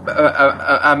from a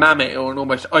Mamet or an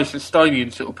almost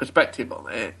Eisensteinian sort of perspective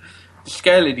on it. The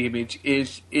scale of the image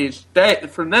is there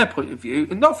from their point of view,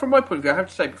 and not from my point of view, I have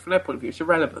to say, but from their point of view, it's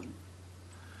irrelevant.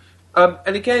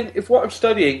 And again, if what I'm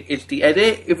studying is the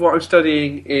edit, if what I'm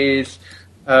studying is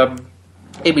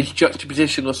image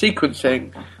juxtaposition or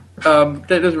sequencing, then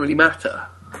it doesn't really matter.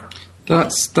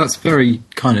 That's very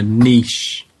kind of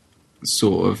niche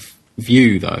sort of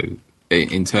view, though,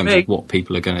 in terms of what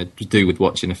people are going to do with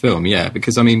watching a film. Yeah,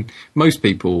 because I mean, most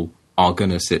people are going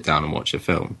to sit down and watch a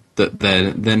film. That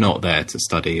they're not there to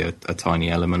study a tiny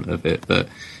element of it, but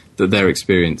their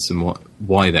experience and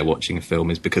why they're watching a film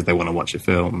is because they want to watch a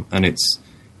film, and it's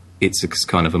a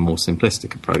kind of a more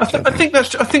simplistic approach. I think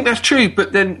that's true,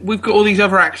 but then we've got all these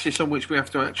other axes on which we have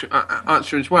to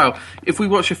answer as well. If we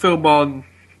watch a film on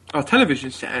our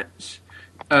television sets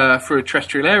for a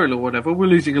terrestrial aerial or whatever, we're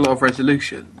losing a lot of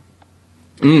resolution.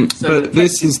 But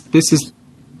this is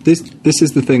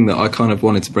the thing that I kind of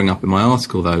wanted to bring up in my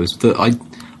article, though, is that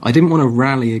I didn't want to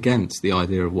rally against the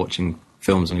idea of watching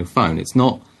films on your phone. It's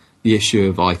not the issue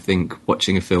of, I think,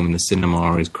 watching a film in the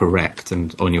cinema is correct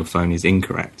and on your phone is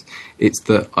incorrect. It's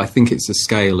that I think it's a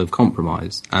scale of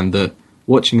compromise, and that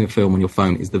watching a film on your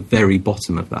phone is the very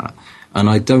bottom of that. And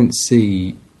I don't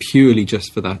see, purely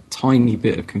just for that tiny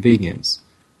bit of convenience,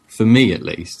 for me at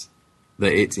least,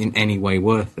 that it's in any way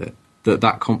worth it.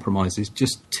 That compromise is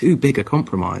just too big a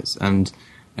compromise, and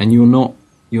you're not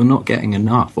getting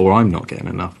enough, or I'm not getting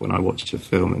enough when I watch a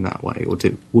film in that way, or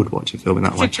would watch a film in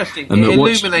that way. It's interesting.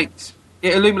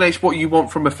 It illuminates what you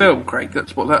want from a film, Craig.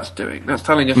 That's what that's doing. That's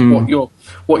telling us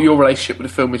what your relationship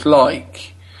with a film is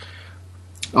like.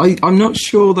 I'm not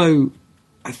sure, though.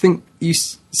 I think you're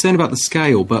saying about the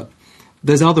scale, but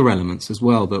there's other elements as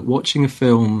well. That watching a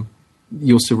film,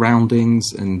 your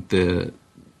surroundings and the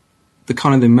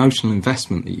kind of emotional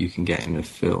investment that you can get in a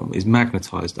film is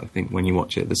magnetised, I think, when you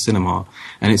watch it at the cinema,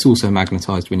 and it's also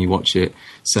magnetised when you watch it,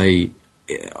 say,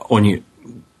 on your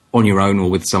own or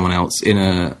with someone else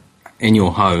in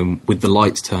your home with the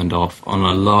lights turned off on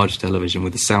a large television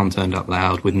with the sound turned up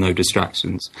loud with no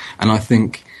distractions. And I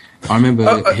think I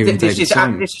remember hearing David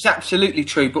Simon. This is absolutely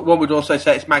true, but one would also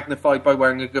say it's magnified by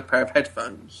wearing a good pair of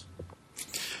headphones.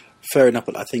 Fair enough,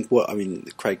 but I think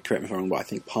Craig, correct me if I'm wrong, but I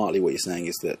think partly what you're saying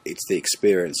is that it's the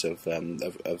experience of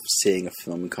seeing a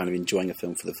film and kind of enjoying a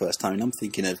film for the first time. And I'm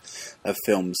thinking of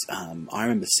films. I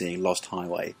remember seeing Lost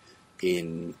Highway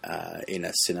in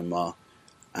a cinema,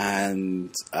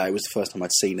 and it was the first time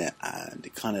I'd seen it, and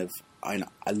it kind of I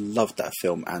loved that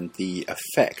film, and the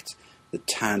effect, the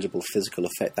tangible physical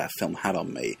effect that film had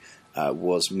on me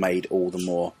was made all the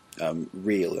more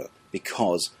real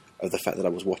because of the fact that I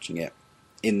was watching it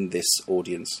in this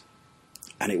audience,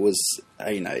 and it was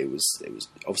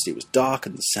obviously it was dark,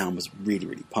 and the sound was really,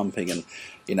 really pumping, and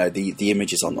the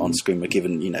images on screen were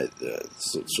given the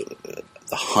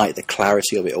height, the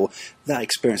clarity of it all. That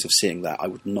experience of seeing that I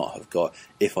would not have got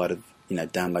if I'd have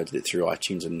downloaded it through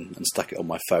iTunes and stuck it on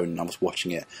my phone and I was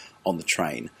watching it on the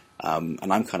train. And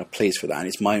I'm kind of pleased for that, and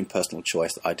it's my own personal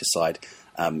choice that I decide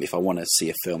if I want to see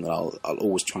a film that I'll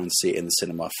always try and see it in the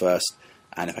cinema first.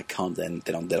 And if I can't, then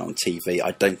on TV.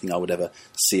 I don't think I would ever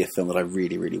see a film that I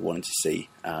really, really wanted to see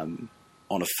on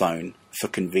a phone for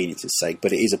convenience's sake.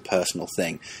 But it is a personal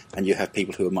thing, and you have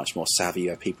people who are much more savvy.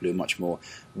 You have people who are much more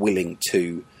willing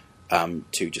to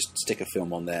just stick a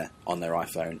film on their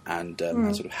iPhone and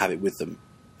sort of have it with them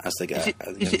as they go.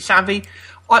 Is it savvy?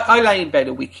 I lay in bed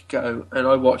a week ago and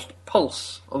I watched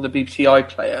Pulse on the BBC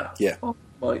iPlayer on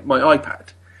my iPad.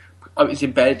 I was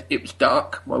in bed, it was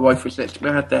dark, my wife was next to me,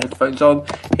 I had the headphones on,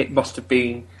 it must have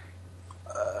been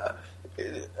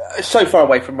so far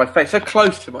away from my face, so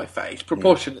close to my face,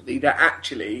 proportionately, that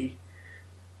actually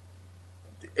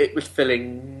it was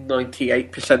filling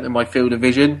 98% of my field of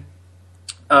vision.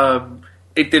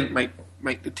 It didn't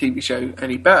make the TV show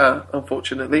any better,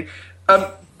 unfortunately,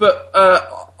 but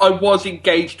I was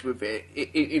engaged with it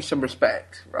in some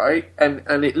respect, right?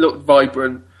 And it looked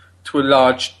vibrant to a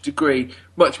large degree,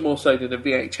 much more so than a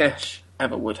VHS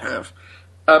ever would have.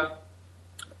 But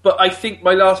I think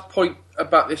my last point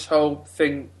about this whole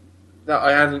thing that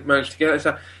I hadn't managed to get is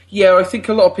that, I think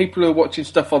a lot of people who are watching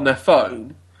stuff on their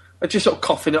phone are just sort of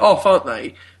coughing it off, aren't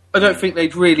they? I don't think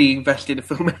they'd really invest in a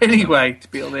film anyway, to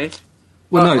be honest.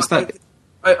 Well, no, it's that...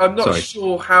 I'm not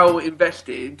sure how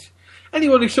invested...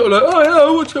 Anyone who's sort of like,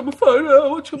 I watch on my phone,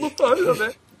 on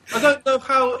it. I don't know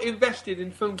how invested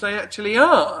in films they actually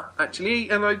are,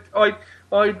 and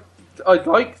I'd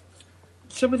like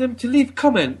some of them to leave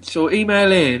comments or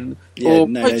email in or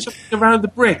put something around the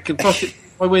brick and toss it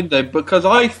through my window, because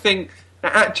I think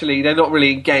that actually they're not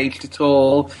really engaged at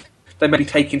all. They may be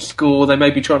taking school, they may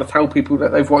be trying to tell people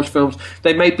that they've watched films,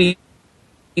 they may be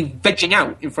vegging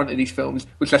out in front of these films,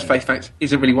 which, let's face facts,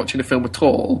 isn't really watching a film at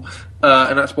all,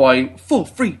 and that's why 4,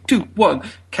 3, 2,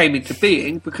 1 came into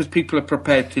being, because people are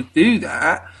prepared to do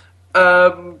that.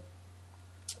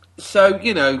 So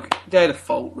they're the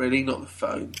fault, really, not the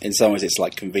phone. In some ways, it's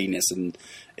like convenience, and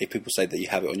if people say that you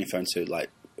have it on your phone to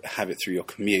have it through your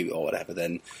commute or whatever,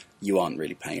 then you aren't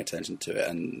really paying attention to it,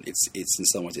 and it's in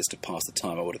some ways it's to pass the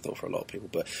time. I would have thought for a lot of people,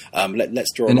 but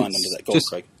let's draw a line under that. Go on,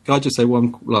 Craig. Can I just say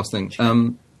one last thing?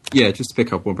 Just to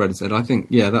pick up what Brendan said, I think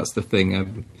that's the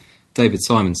thing. David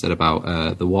Simon said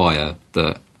about The Wire,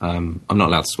 that I'm not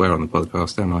allowed to swear on the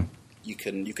podcast, am I? You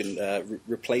can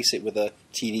replace it with a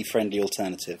TV-friendly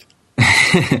alternative.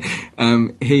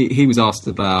 He was asked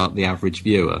about the average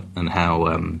viewer and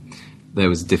how there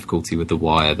was a difficulty with The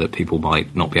Wire, that people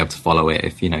might not be able to follow it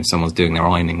if, someone's doing their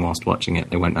ironing whilst watching it.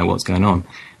 They won't know what's going on.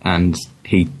 And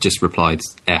he just replied,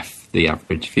 F the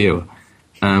average viewer.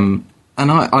 And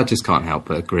I just can't help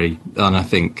but agree. And I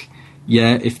think,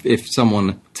 if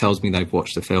someone tells me they've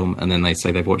watched a film and then they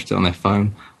say they've watched it on their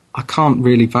phone, I can't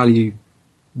really value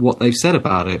what they've said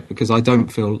about it, because I don't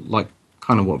feel like,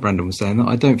 kind of what Brendan was saying, that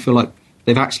I don't feel like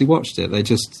they've actually watched it. They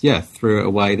just, threw it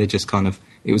away. They just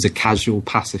it was a casual,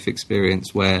 passive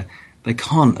experience where they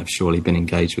can't have surely been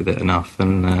engaged with it enough.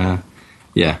 And,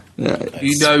 you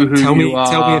know who you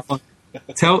are.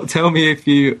 Tell me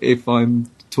if I'm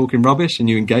talking rubbish and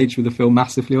you engage with the film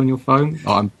massively on your phone.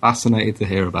 I'm fascinated to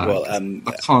hear about it.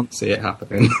 I can't see it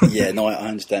happening. Yeah, no, I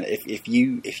understand. If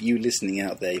you listening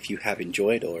out there, if you have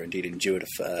enjoyed or indeed enjoyed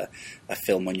a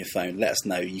film on your phone, let us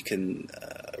know. You can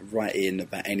write in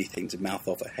about anything to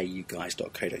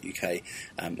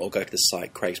mouthoff@heyyouguys.co.uk, or go to the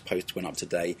site. Craig's post went up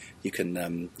today. You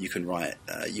can write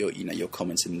your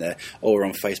comments in there, or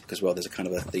on Facebook as well. There's a kind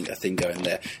of a thing going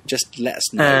there. Just let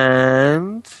us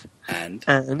know. And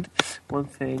one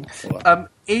thing,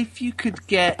 if you could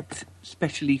get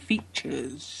specially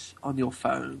features on your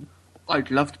phone,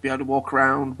 I'd love to be able to walk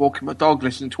around, walking my dog,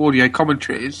 listening to audio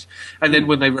commentaries, and then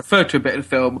when they refer to a bit of the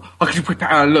film, I can whip it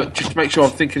out and look just to make sure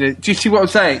I'm thinking it. Do you see what I'm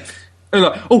saying? And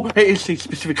like, it is the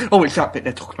specific. Oh, it's that bit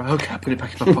they're talking about. Okay, I'll put it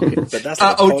back in my pocket. But that's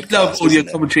like I would love audio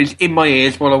commentaries in my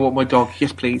ears while I walk my dog.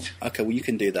 Yes, please. Okay, well, you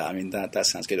can do that. I mean, that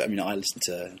sounds good. I mean, I listen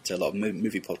to a lot of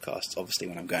movie podcasts, obviously,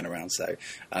 when I'm going around. So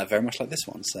very much like this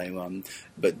one. So,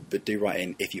 but do write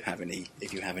in if you have any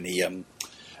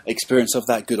experience of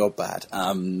that, good or bad.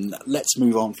 Let's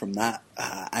move on from that,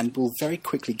 and we'll very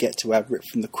quickly get to our Rip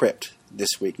from the Crypt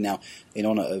this week. Now, in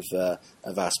honour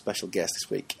of our special guest this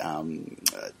week,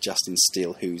 Justin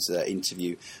Steele, whose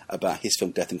interview about his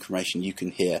film Death and Cremation you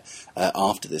can hear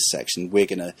after this section, we're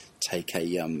going to take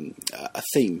a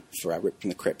theme for our Rip from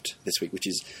the Crypt this week, which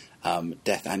is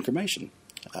Death and Cremation.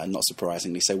 Not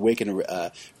surprisingly. So we're going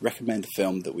to recommend a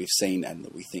film that we've seen and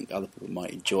that we think other people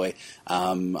might enjoy.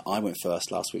 I went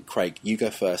first last week. Craig, you go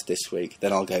first this week,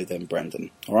 then I'll go, then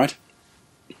Brendan. All right?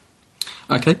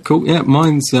 Okay, cool. Yeah,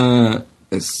 mine's a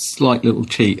slight little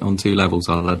cheat on two levels,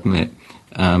 I'll admit.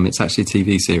 It's actually a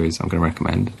TV series I'm going to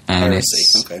recommend. And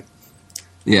okay.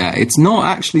 Yeah, it's not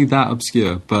actually that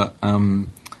obscure, but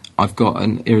I've got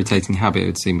an irritating habit, it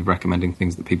would seem, of recommending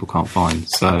things that people can't find.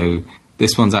 So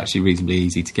this one's actually reasonably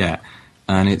easy to get,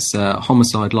 and it's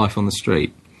Homicide: Life on the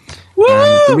Street. Woo!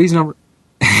 The reason I'm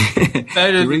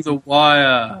better than The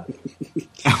Wire.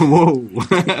 Whoa!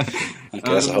 Okay,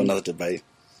 that's a whole nother debate.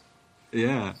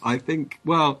 Yeah, I think.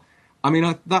 Well, I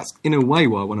mean, that's in a way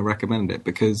why I want to recommend it,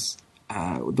 because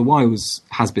The Wire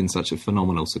has been such a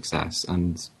phenomenal success,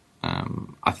 and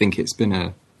I think it's been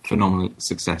a phenomenal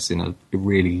success in a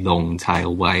really long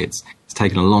tail way. It's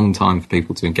taken a long time for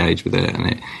people to engage with it,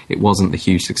 and it wasn't the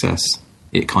huge success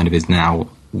it kind of is now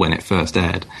when it first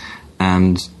aired.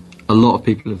 And a lot of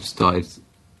people have started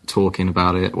talking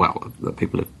about it. Well,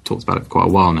 people have talked about it for quite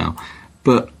a while now.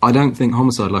 But I don't think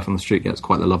Homicide: Life on the Street gets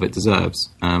quite the love it deserves.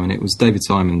 And it was David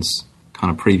Simon's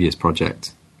kind of previous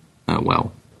project,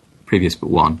 previous but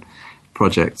one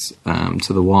project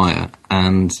to The Wire.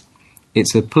 And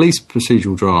it's a police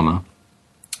procedural drama,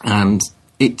 and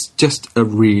it's just a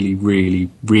really, really,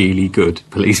 really good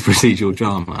police procedural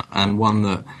drama, and one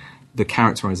that the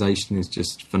characterisation is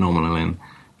just phenomenal in.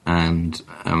 And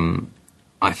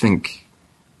I think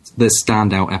there's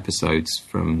standout episodes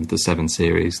from the 7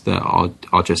 series that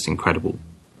are just incredible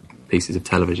pieces of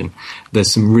television.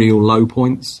 There's some real low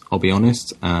points, I'll be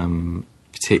honest,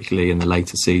 particularly in the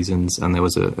later seasons, and there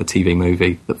was a TV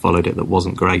movie that followed it that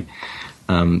wasn't great.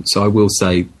 So I will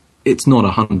say it's not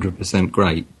 100%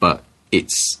 great, but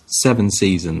it's 7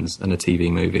 seasons and a TV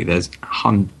movie. There's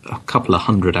a couple of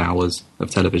 100 hours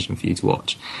of television for you to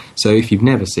watch. So if you've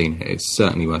never seen it, it's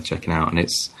certainly worth checking out. And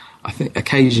I think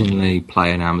occasionally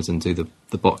Play and Amazon do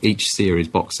each series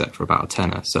box set for about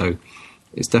 £10. So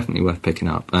it's definitely worth picking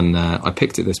up. And I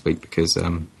picked it this week because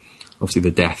obviously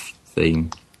the death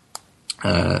theme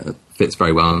fits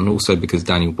very well, and also because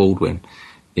Daniel Baldwin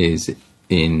is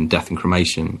in Death and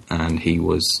Cremation, and he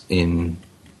was in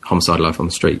Homicide: Life on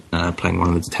the Street, playing one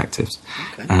of the detectives.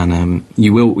 Okay. And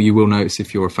you will notice,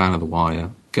 if you're a fan of The Wire,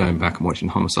 going back and watching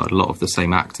Homicide, a lot of the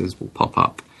same actors will pop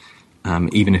up,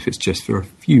 even if it's just for a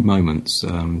few moments.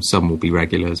 Some will be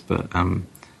regulars, but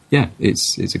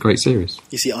it's a great series.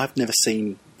 You see, I've never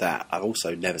seen that. I've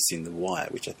also never seen The Wire,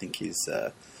 which I think is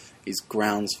is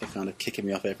grounds for kind of kicking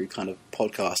me off every kind of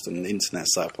podcast and internet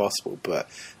site possible. But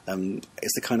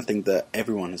it's the kind of thing that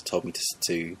everyone has told me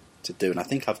to do, and I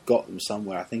think I've got them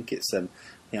somewhere. I think it's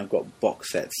I've got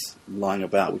box sets lying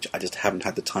about which I just haven't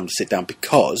had the time to sit down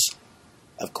because,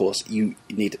 of course, you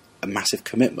need a massive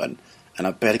commitment. And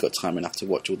I've barely got time enough to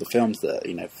watch all the films that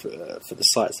for the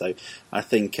site. So I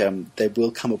think there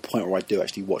will come a point where I do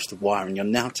actually watch The Wire. And you're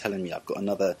now telling me I've got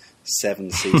another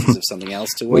 7 seasons of something else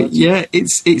to watch. Well, yeah,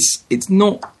 it's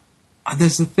not.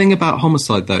 There's the thing about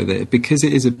Homicide though that because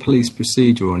it is a police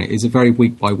procedural and it is a very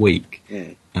week by week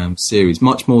series,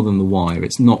 much more than The Wire.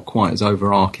 It's not quite as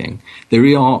overarching. There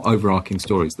are overarching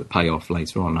stories that pay off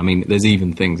later on. I mean, there's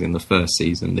even things in the first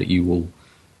season that you will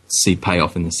see pay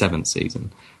off in the 7th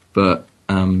season. But,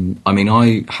 I mean,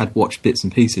 I had watched bits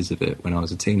and pieces of it when I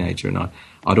was a teenager, and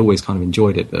I'd always kind of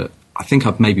enjoyed it, but I think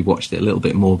I've maybe watched it a little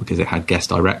bit more because it had guest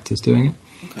directors doing it.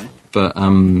 Okay. But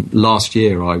last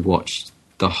year I watched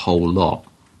the whole lot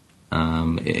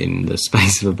in the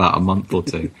space of about a month or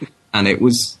two, and it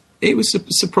was a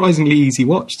surprisingly easy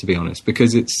watch, to be honest,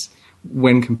 because it's,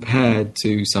 when compared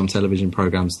to some television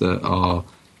programmes that are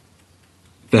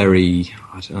very,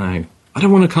 I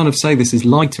don't want to kind of say this is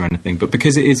light or anything, but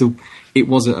because it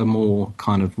was at a more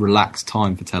kind of relaxed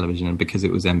time for television, and because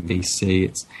it was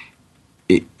NBC,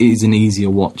 it is an easier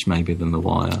watch maybe than The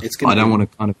Wire. I don't want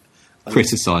to kind of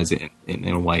criticise it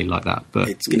in a way like that, but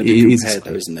it's going to be compared,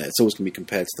 though, isn't it? It's always going to be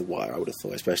compared to The Wire, I would have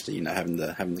thought, especially having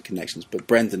the connections. But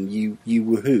Brendan, you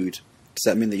woohooed. Does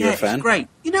that mean that you're a fan? It's great.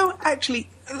 Actually,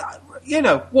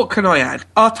 what can I add?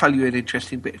 I'll tell you an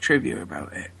interesting bit of trivia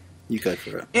about it. You go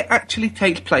for it. It actually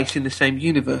takes place in the same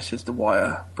universe as The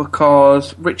Wire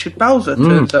because Richard Belzer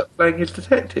turns up playing his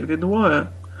detective in The Wire.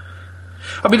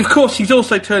 I mean, of course, he's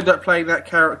also turned up playing that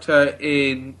character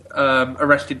in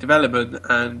Arrested Development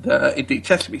and indeed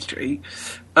Sesame Street.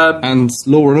 And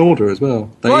Law and Order as well.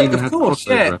 They right, even of had course,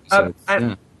 yeah.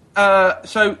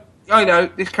 So, I know,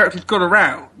 this character's gone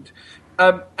around.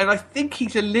 And I think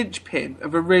he's a linchpin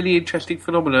of a really interesting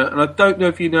phenomenon. And I don't know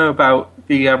if you know about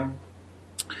the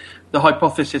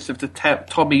hypothesis of the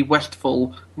Tommy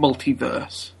Westphal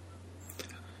multiverse.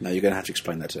 No, you're going to have to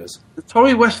explain that to us. The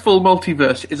Tommy Westphal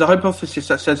multiverse is a hypothesis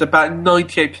that says about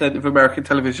 98% of American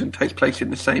television takes place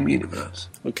in the same universe.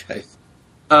 Okay.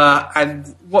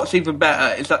 And what's even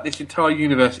better is that this entire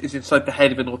universe is inside the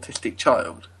head of an autistic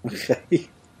child. Okay.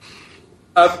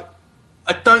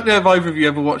 I don't know if either of you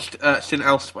ever watched Sin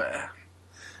Elsewhere.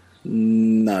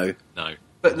 No.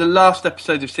 But the last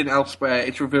episode of Sin Elsewhere,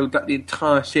 it's revealed that the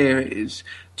entire series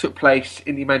took place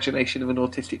in the imagination of an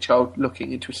autistic child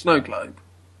looking into a snow globe.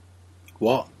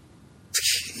 What?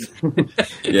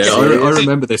 Yeah, I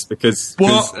remember this because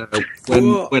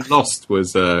when Lost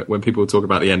was when people were talking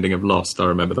about the ending of Lost, I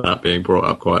remember that being brought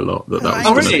up quite a lot. That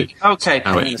was really? Okay.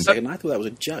 Hang on a second. I thought that was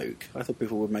a joke. I thought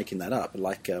people were making that up.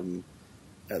 Like at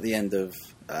the end of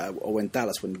or when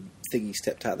Thiggy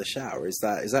stepped out of the shower. Is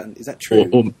that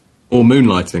true? Or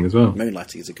Moonlighting as well.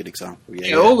 Moonlighting is a good example.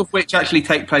 Yeah, all of which actually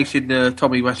take place in the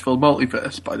Tommy Westphal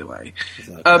multiverse, by the way.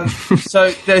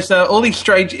 So there's all these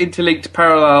strange interlinked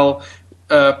parallel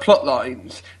plot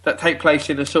lines that take place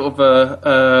in a sort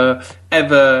of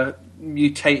ever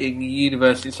mutating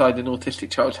universe inside an autistic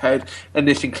child's head, and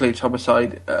this includes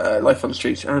Homicide, Life on the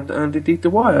Streets, and indeed The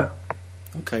Wire.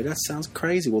 Okay, that sounds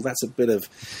crazy. Well, that's a bit of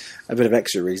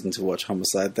extra reason to watch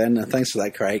Homicide then. Thanks for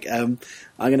that, Craig. I'm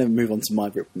going to move on to my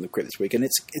grip from the crypt this week, and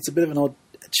it's a bit of an odd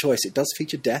choice. It does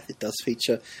feature death. It does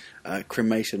feature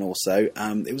cremation also.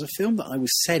 It was a film that I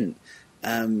was sent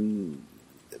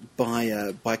by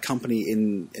a company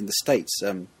in the States.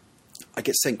 I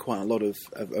get sent quite a lot of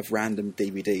random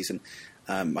DVDs, and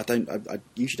I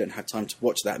usually don't have time to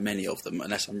watch that many of them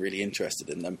unless I'm really interested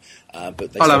in them.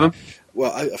 But I'll have them.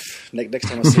 Well, next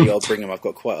time I see you, I'll bring them. I've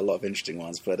got quite a lot of interesting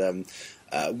ones. But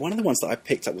one of the ones that I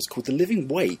picked up was called The Living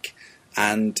Wake,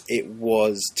 and it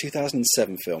was a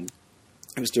 2007 film.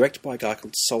 It was directed by a guy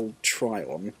called Sol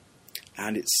Tryon,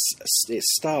 and it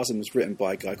stars and was written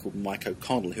by a guy called Mike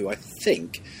O'Connell, who I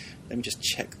think... Let me just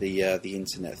check the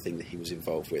internet thing that he was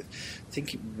involved with. I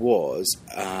think it was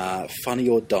Funny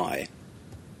or Die.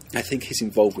 I think he's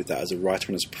involved with that as a writer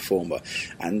and as a performer.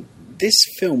 And this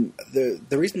film, the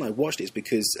reason I watched it is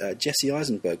because Jesse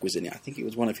Eisenberg was in it. I think it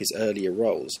was one of his earlier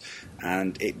roles.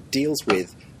 And it deals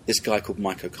with this guy called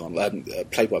Mike O'Connell,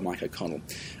 played by Mike O'Connell.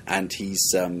 And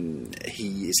he's a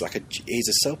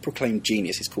self-proclaimed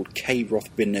genius. He's called K.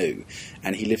 Roth Benu.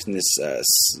 And he lives in this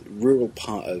rural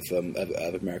part of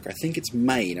America. I think it's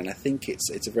Maine, and I think it's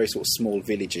a very sort of small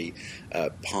villagey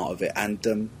part of it.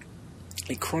 And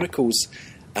it chronicles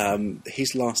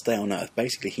his last day on Earth,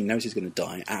 basically he knows he's going to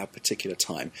die at a particular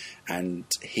time, and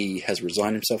he has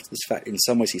resigned himself to this fact. In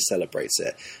some ways he celebrates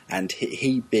it, and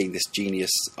he being this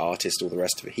genius artist, all the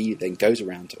rest of it, he then goes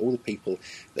around to all the people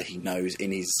that he knows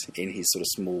in his sort of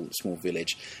small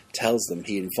village, tells them,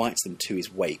 he invites them to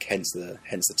his wake, hence the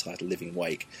title Living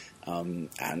Wake. And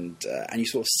you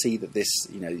sort of see that this,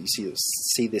 you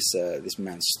see this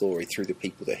man's story through the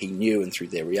people that he knew and through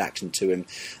their reaction to him.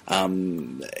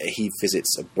 He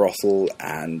visits a brothel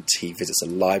and he visits a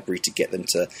library to get them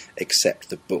to accept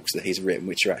the books that he's written,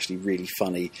 which are actually really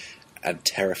funny and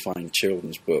terrifying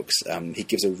children's books. He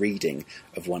gives a reading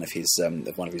of one of his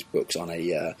books on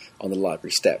the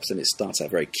library steps, and it starts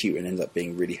out very cute and ends up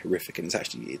being really horrific. And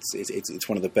it's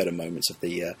one of the better moments of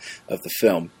the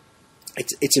film.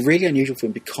 It's a really unusual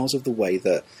film because of the way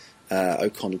that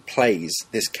O'Connell plays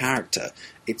this character.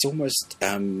 It's almost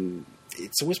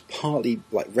partly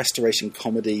like restoration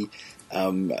comedy,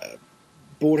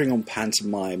 bordering on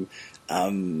pantomime.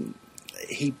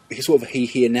 He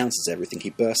announces everything. He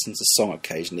bursts into song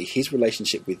occasionally. His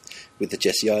relationship with the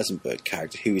Jesse Eisenberg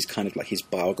character, who is kind of like his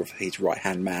biographer, his right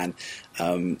hand man.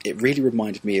 It really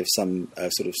reminded me of some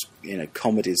sort of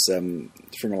comedies from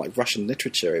like Russian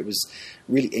literature. It was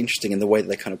really interesting in the way that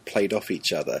they kind of played off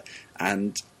each other.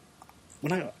 And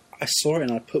when I saw it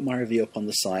and I put my review up on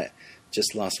the site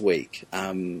just last week,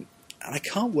 and I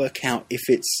can't work out if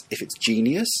it's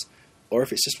genius or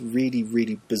if it's just really,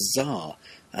 really bizarre.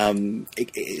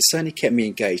 It certainly kept me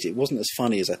engaged. It wasn't as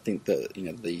funny as I think that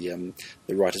the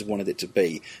writers wanted it to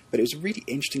be, but it was a really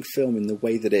interesting film in the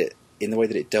way that it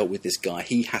dealt with this guy.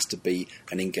 He has to be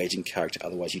an engaging character,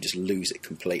 otherwise you just lose it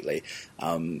completely.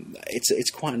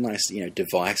 It's quite a nice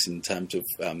device in terms of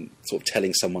sort of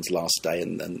telling someone's last day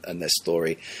and their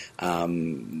story. So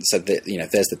that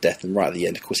there's the death, and right at the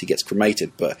end, of course, he gets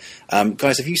cremated. But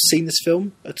guys, have you seen this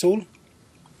film at all?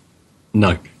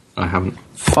 No, I haven't.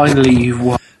 Finally, you've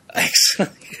won.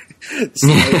 Excellent. So,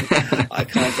 I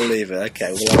can't believe it.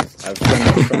 Okay, well,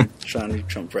 I've trying to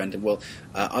trump Brendan. Well,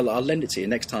 I'll lend it to you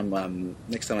next time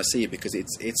I see it, because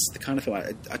it's the kind of film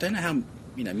I don't know how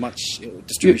much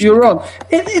distribution. You're on.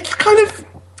 It's kind of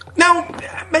now.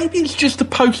 Maybe it's just the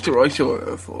poster I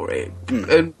saw for it,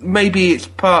 and maybe it's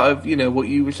part of what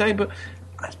you were saying. But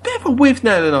it's a bit of a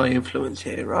Withnail and I influence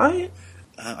here, right?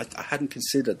 I hadn't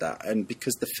considered that, and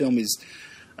because the film is.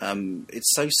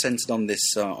 It's so centered on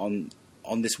this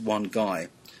on this one guy,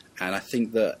 and I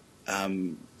think that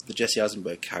the Jesse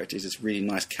Eisenberg character is this really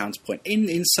nice counterpoint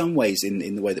in some ways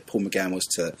in the way that Paul McGann was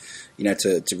to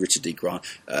Richard D. Grant.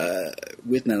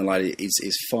 Withnail and I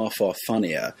is far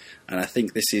funnier, and I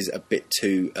think this is a bit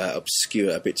too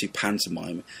obscure, a bit too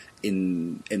pantomime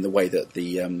in the way that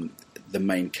the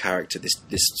main character, this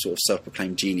sort of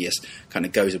self-proclaimed genius, kind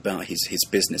of goes about his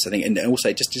business. I think, and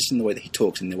also just in the way that he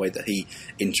talks, in the way that he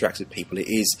interacts with people, it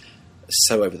is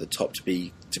so over the top to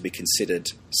be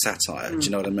considered satire. Do you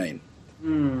know what I mean?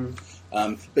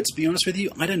 But to be honest with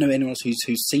you, I don't know anyone else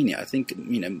who's seen it. I think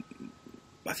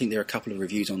there are a couple of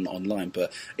reviews online,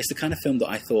 but it's the kind of film that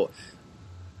I thought.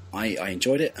 I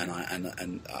enjoyed it, and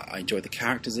I enjoyed the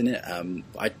characters in it.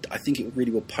 I think it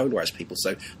really will polarize people.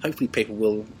 So hopefully people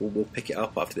will pick it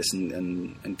up after this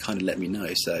and kind of let me know.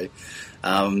 So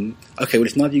okay, well,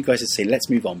 if none of you guys have seen, let's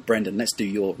move on. Brendan, let's do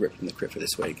your Rip from the Crypt for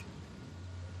this week.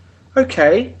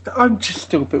 Okay, I'm just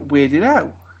still a bit weirded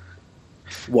out.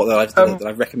 What that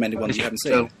I've recommended one that you haven't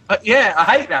seen? Yeah,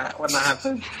 I hate that when that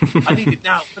happens. I need it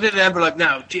now. Put it in an envelope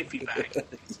now. Jiffy bag.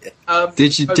 Yeah.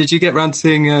 Did you get round to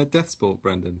seeing Deathsport,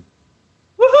 Brendan?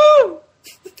 Woohoo!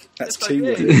 That's two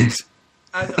reviews.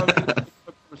 And I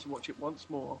promise to watch it once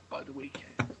more by the weekend.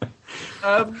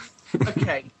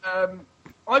 Okay.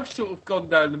 I've sort of gone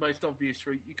down the most obvious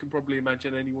route you can probably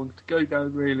imagine anyone to go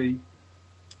down, really.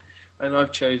 And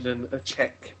I've chosen a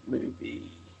Czech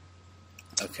movie.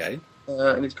 Okay.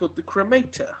 And it's called The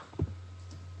Cremator,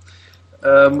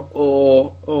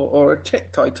 or a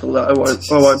Czech title that I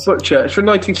won't butcher. It's from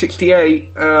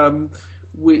 1968,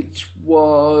 which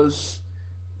was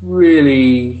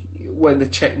really when the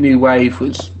Czech New Wave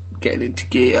was getting into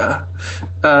gear.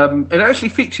 It actually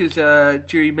features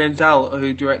Jiří Menzel,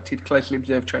 who directed Closely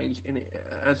Observed Trains, in it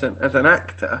as an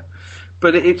actor,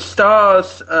 but it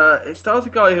stars a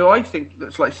guy who I think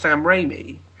looks like Sam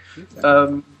Raimi.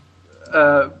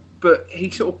 But he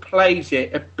sort of plays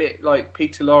it a bit like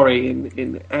Peter Lorre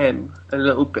in M, a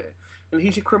little bit. And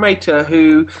he's a cremator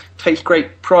who takes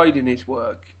great pride in his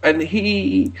work. And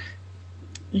he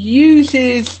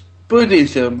uses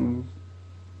Buddhism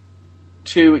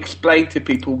to explain to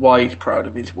people why he's proud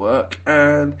of his work.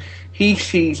 And he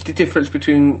sees the difference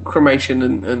between cremation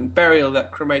and burial,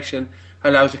 that cremation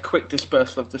allows a quick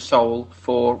dispersal of the soul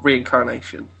for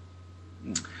reincarnation.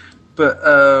 But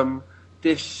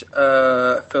this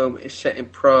film is set in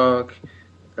Prague,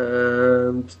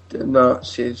 and the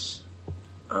Nazis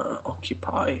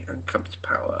occupy and come to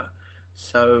power.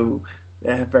 So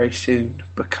there very soon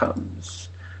becomes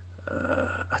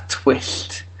a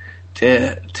twist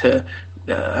to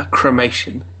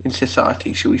cremation in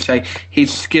society, shall we say.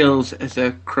 His skills as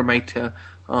a cremator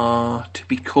are to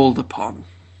be called upon.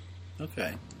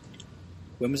 Okay.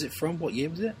 When was it from? What year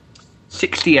was it?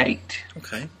 68.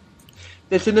 Okay.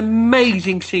 There's an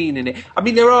amazing scene in it. I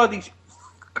mean, there are these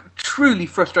truly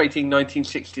frustrating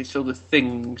 1960s sort of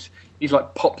things. These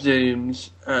like pop zooms,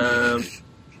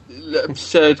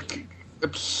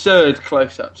 absurd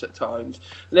close-ups at times.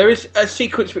 There is a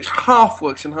sequence which half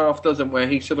works and half doesn't, where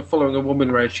he's sort of following a woman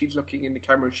around. She's looking in the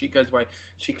camera, she goes away,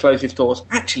 she closes doors.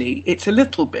 Actually, it's a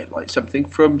little bit like something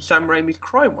from Sam Raimi's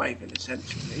Crime Wave,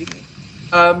 essentially.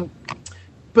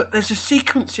 But there's a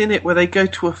sequence in it where they go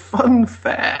to a fun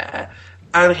fair,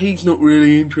 and he's not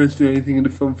really interested in anything in the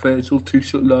fun fair. It's all too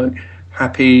sort of like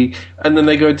happy, and then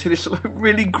they go into this sort of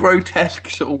really grotesque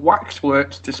sort of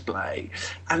waxworks display,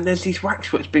 and there's these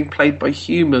waxworks being played by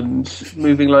humans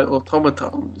moving like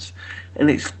automatons, and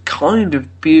it's kind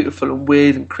of beautiful and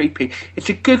weird and creepy. It's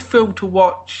a good film to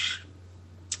watch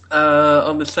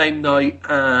on the same night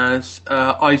as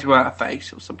Eyes Without a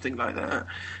Face or something like that.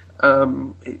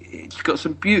 It's got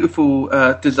some beautiful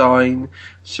design,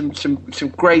 some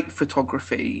great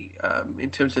photography in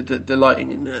terms of the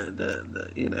lighting and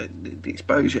the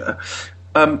exposure,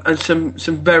 and some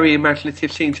very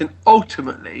imaginative scenes, and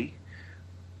ultimately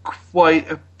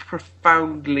quite a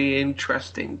profoundly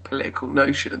interesting political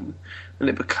notion, and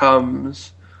it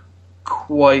becomes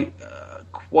quite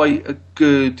a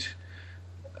good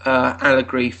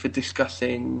allegory for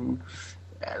discussing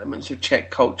elements of Czech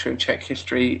culture and Czech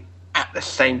history at the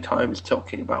same time as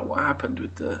talking about what happened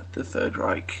with the Third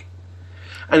Reich.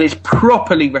 And it's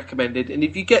properly recommended. And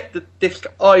if you get the disc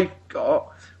I've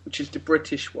got, which is the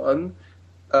British one,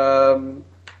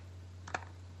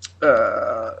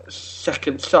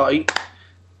 Second Sight,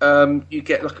 you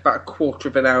get like about a quarter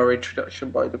of an hour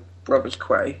introduction by the Brothers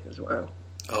Quay as well.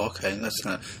 Oh, okay. That's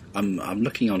I'm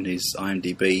looking on his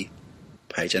IMDb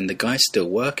page, and the guy's still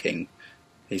working.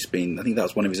 I think that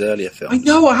was one of his earlier films. I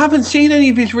know, I haven't seen any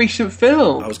of his recent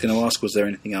films. I was going to ask, was there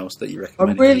anything else that you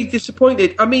recommended? I'm really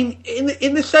disappointed. I mean, in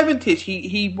the 70s,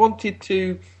 he wanted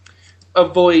to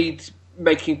avoid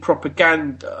making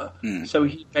propaganda, so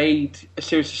he made a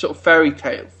series of sort of fairy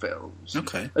tale films.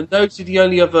 Okay. And that's the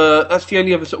only other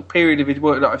sort of period of his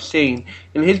work that I've seen.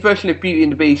 And his version of Beauty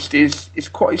and the Beast is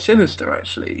quite sinister,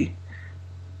 actually.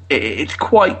 It's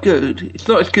quite good. It's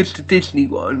not as good as the Disney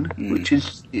one, which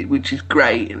is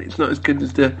great, and it's not as good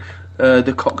as the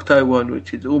Cocteau one,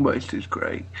 which is almost as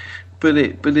great. But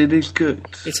it is good.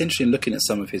 It's interesting looking at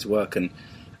some of his work, and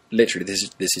literally this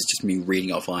is just me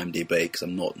reading off IMDb because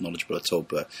I'm not knowledgeable at all.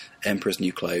 But Emperor's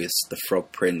New Clothes, The Frog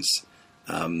Prince.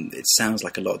 It sounds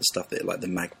like a lot of the stuff that, like The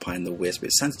Magpie and the Wisp.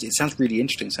 It sounds really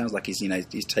interesting. It sounds like he's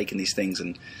taken these things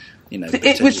and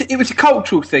it was a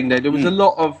cultural thing though. There was a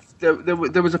lot of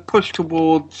there was a push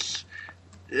towards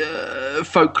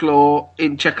folklore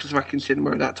in Czechoslovakian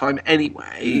cinema at that time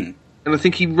anyway, and I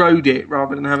think he rode it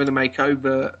rather than having to make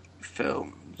over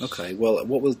films. Okay, well,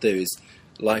 what we'll do is,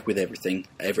 like with everything,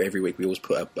 every week we always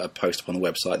put a post up on the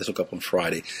website. This will go up on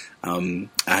Friday, and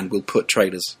we'll put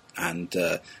trailers, and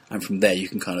from there you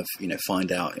can kind of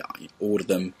find out, order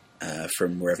them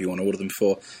from wherever you want to order them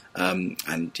for,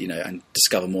 and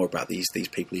discover more about these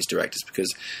people, these directors,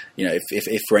 because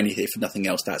if nothing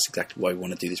else, that's exactly why we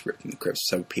want to do this Rip from the Crypt,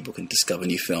 so people can discover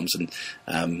new films,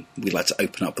 and we'd like to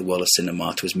open up the world of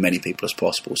cinema to as many people as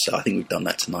possible. So I think we've done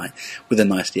that tonight with a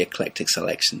nicely eclectic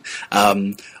selection.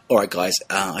 All right, guys,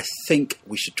 I think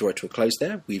we should draw it to a close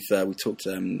there. We've talked,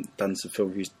 done some film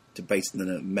reviews, debating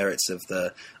the merits of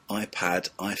the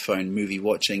iPhone movie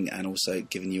watching, and also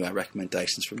giving you our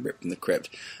recommendations from Rip from the Crypt.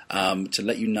 To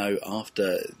let you know,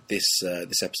 after this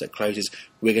episode closes,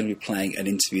 we're going to be playing an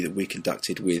interview that we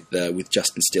conducted with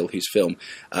Justin Steele, whose film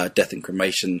Death and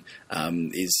Cremation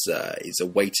is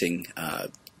awaiting. I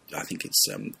think it's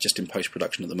just in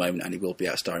post-production at the moment, and it will be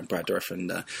out starring Brad Dourif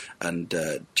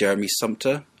and Jeremy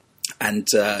Sumpter. And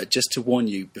just to warn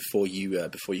you before you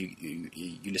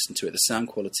listen to it, the sound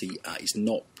quality is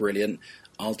not brilliant.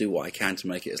 I'll do what I can to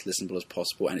make it as listenable as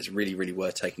possible, and it's really, really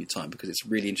worth taking your time, because it's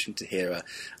really interesting to hear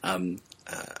a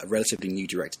relatively new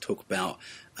director talk about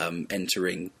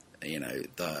entering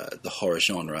the horror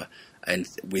genre, and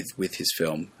with his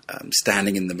film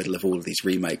standing in the middle of all of these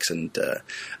remakes and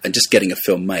just getting a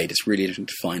film made. It's really interesting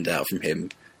to find out from him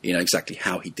exactly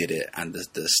how he did it and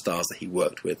the stars that he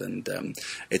worked with, and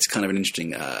it's kind of an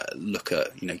interesting look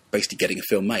at basically getting a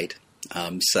film made.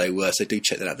 So do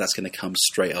check that out. That's going to come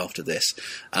straight after this.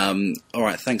 All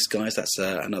right, thanks guys. That's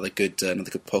another good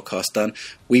podcast done.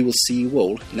 We will see you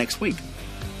all next week.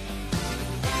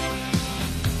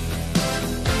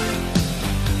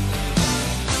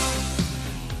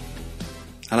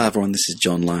 Hello everyone, this is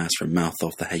John Lyas from Mouth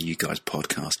Off, the Hey You Guys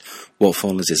podcast. What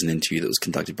follows is an interview that was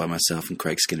conducted by myself and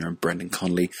Craig Skinner and Brendan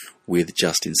Connolly with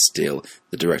Justin Steele,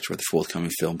 the director of the forthcoming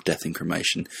film Death and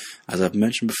Cremation. As I've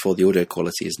mentioned before, the audio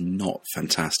quality is not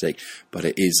fantastic, but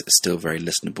it is still very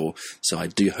listenable, so I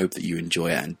do hope that you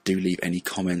enjoy it, and do leave any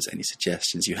comments, any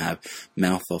suggestions you have.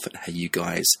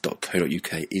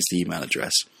 mouthoff@heyyouguys.co.uk is the email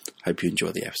address. Hope you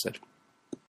enjoy the episode.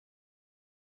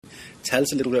 Tell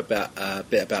us a little bit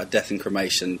about Death and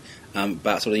Cremation,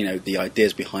 about sort of the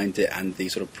ideas behind it and the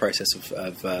sort of process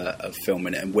of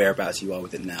filming it, and whereabouts you are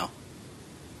with it now.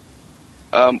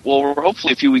 Well, we're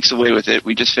hopefully a few weeks away with it.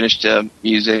 We just finished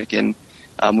music, and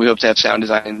we hope to have sound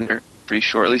design in there pretty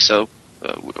shortly. So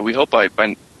we hope by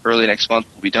early next month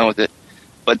we'll be done with it.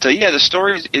 But the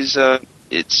story is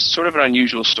it's sort of an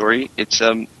unusual story. It's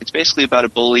basically about a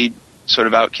bullied, sort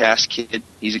of outcast kid.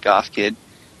 He's a goth kid,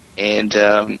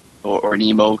 and or an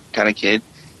emo kind of kid,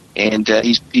 and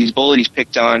he's bullied, he's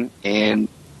picked on, and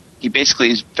he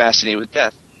basically is fascinated with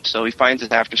death. So he finds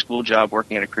an after-school job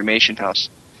working at a cremation house,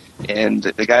 and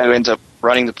the guy who ends up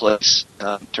running the place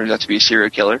turns out to be a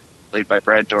serial killer, played by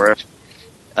Brad Dourif,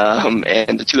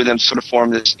 and the two of them sort of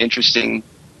form this interesting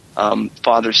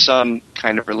father-son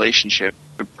kind of relationship.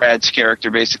 But Brad's character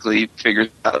basically figures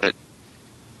out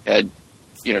that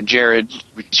Jared,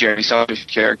 Jeremy Saunders'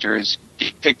 character, is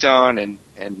picked on, and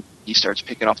he starts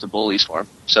picking off the bullies for him.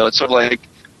 So it's sort of like,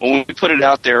 when we put it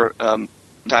out there some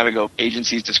time ago,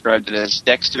 agencies described it as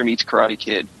Dexter meets Karate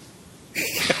Kid.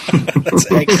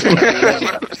 That's excellent.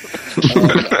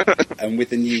 And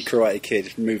with the new Karate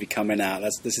Kid movie coming out,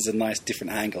 this is a nice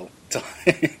different angle.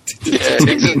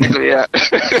 Exactly. Yeah,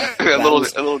 a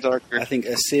little darker. I think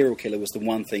a serial killer was the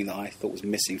one thing that I thought was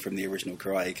missing from the original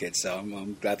Karate Kid. So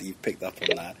I'm glad that you've picked up on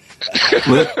that.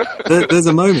 There's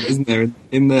a moment, isn't there,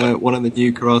 in one of the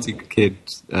new Karate Kid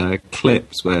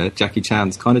clips where Jackie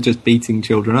Chan's kind of just beating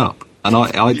children up. And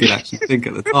I did actually think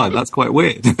at the time, that's quite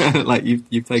weird. Like,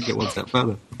 you've taken it one step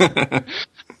further.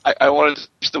 I wanted to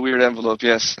push the weird envelope,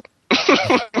 yes.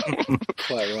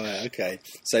 Quite right. Okay.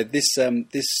 So this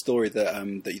story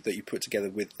that you put together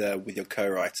with your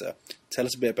co-writer, tell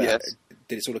us a bit about. Yes.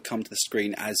 Did it sort of come to the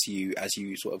screen as you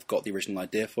sort of got the original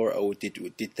idea for it, or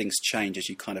did things change as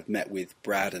you kind of met with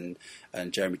Brad and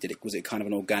Jeremy? Was it kind of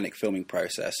an organic filming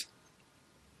process?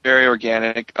 Very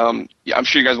organic. I'm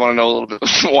sure you guys want to know a little bit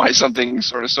why something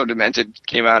sort of so demented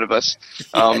came out of us,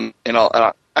 and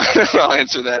I'll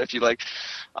answer that if you like.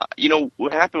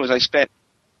 What happened was I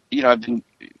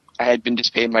had been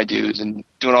just paying my dues and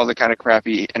doing all the kind of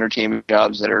crappy entertainment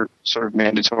jobs that are sort of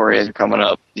mandatory as they're coming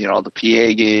up. All the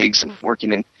PA gigs and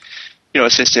working in,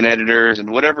 assistant editors and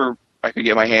whatever I could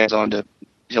get my hands on to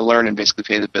learn and basically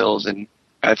pay the bills. And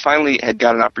I finally had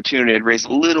got an opportunity. I'd raised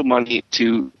a little money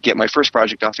to get my first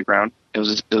project off the ground. It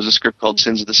was a script called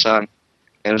Sins of the Sun,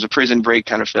 and it was a prison break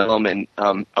kind of film. And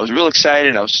I was real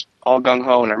excited. I was all gung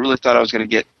ho, and I really thought I was going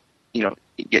to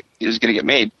it was going to get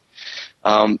made.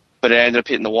 But I ended up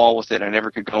hitting the wall with it. I never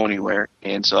could go anywhere,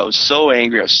 and so I was so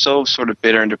angry. I was so sort of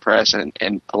bitter and depressed.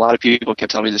 And a lot of people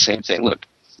kept telling me the same thing. Look,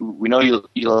 we know you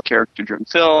love character-driven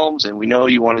films, and we know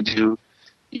you want to do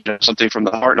something from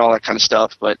the heart and all that kind of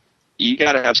stuff, but you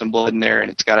got to have some blood in there, and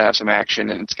it's got to have some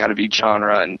action, and it's got to be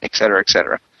genre, and et cetera, et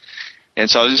cetera. And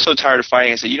so I was just so tired of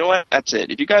fighting. I said, you know what? That's it.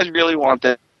 If you guys really want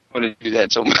that, I'm going to do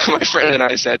that. So my friend and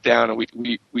I sat down, and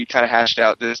we kind of hashed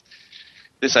out this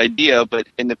idea. But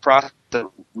in the process,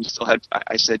 we still had.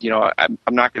 I said,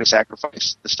 I'm not going to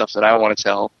sacrifice the stuff that I want to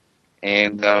tell.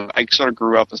 And I sort of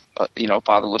grew up as a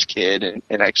fatherless kid, and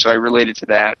so I related to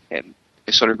that, and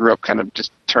I sort of grew up kind of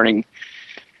just turning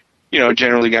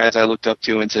generally guys I looked up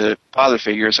to into father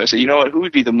figures. So I said, you know what, who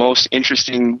would be the most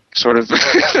interesting sort of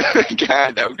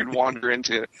guy that could wander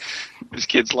into this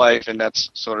kid's life? And that's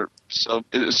it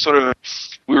was sort of,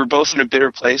 we were both in a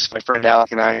bitter place, my friend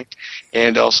Alec and I,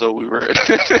 and also we were,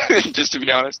 just to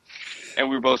be honest, and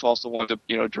we were both also wanted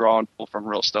to, draw and pull from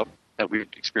real stuff that we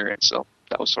experienced. So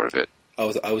that was sort of it.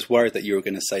 I was worried that you were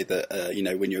going to say that,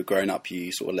 when you were growing up,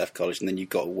 you sort of left college and then you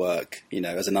got to work,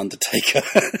 as an undertaker.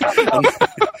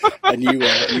 and you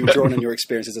were drawn on your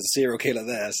experiences as a serial killer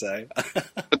there, so.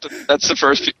 That's the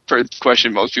first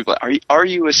question most people are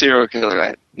you a serial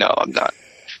killer? No, I'm not.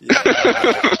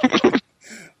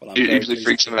 Well, it usually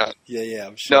freaks them out. Yeah,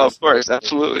 I'm sure. No, of course,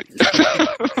 absolutely.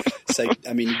 So,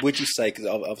 I mean, would you say, because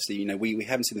obviously, you know, we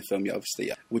haven't seen the film yet,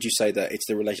 obviously, would you say that it's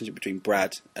the relationship between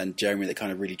Brad and Jeremy that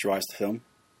kind of really drives the film?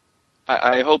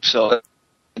 I hope so.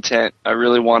 Intent. I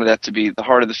really wanted that to be the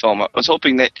heart of the film. I was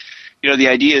hoping that, you know, the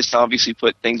idea is to obviously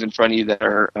put things in front of you that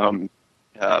are,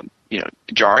 you know,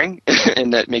 jarring,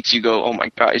 and that makes you go, oh my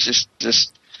God, is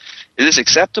this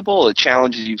acceptable? It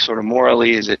challenges you sort of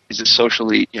morally. Is it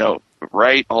socially, you know,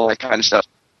 right? All that kind of stuff.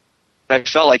 I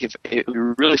felt like if it would be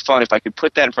really fun if I could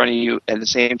put that in front of you at the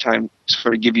same time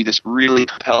sort of give you this really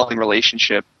compelling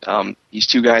relationship. These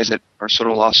two guys that are sort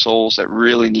of lost souls that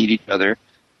really need each other,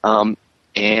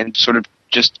 and sort of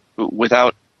just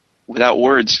without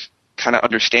words kind of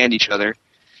understand each other,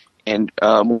 and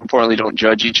more importantly don't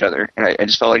judge each other. And I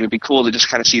just felt like it would be cool to just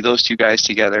kind of see those two guys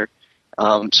together,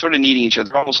 sort of needing each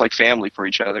other, almost like family for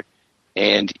each other.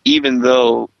 And even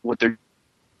though what they're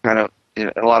kind of in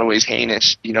a lot of ways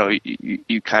heinous, you know,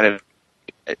 you kind of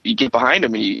you get behind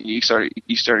them and you start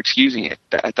excusing it.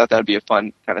 I thought that would be a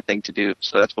fun kind of thing to do,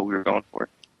 so that's what we were going for.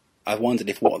 I wondered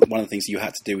if one of the things you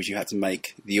had to do was you had to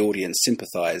make the audience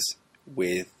sympathise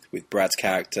with Brad's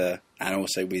character, and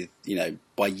also with, you know,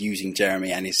 by using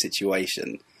Jeremy and his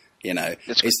situation, you know,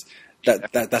 that's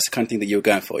the kind of thing that you were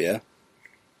going for, yeah.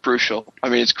 Crucial. I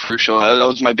mean, it's crucial. That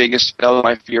was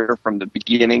my fear from the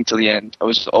beginning to the end. I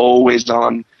was always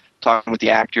on talking with the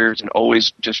actors and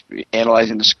always just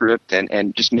analyzing the script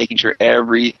and just making sure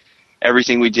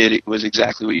everything we did was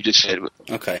exactly what you just said.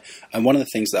 Okay. And one of the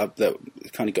things that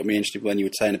kind of got me interested when you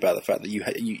were saying about the fact that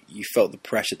you felt the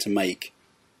pressure to make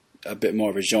a bit more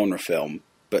of a genre film,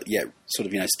 but yet sort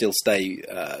of, you know, still stay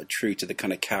true to the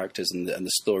kind of characters and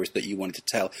the stories that you wanted to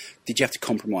tell. Did you have to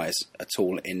compromise at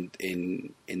all in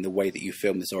the way that you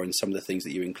filmed this, or in some of the things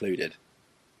that you included?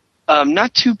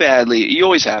 Not too badly. You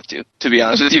always have to be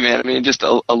honest with you, man. I mean, just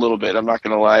a little bit. I'm not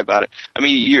going to lie about it. I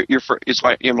mean, you're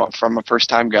from a first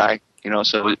time guy, you know.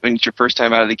 So when it's your first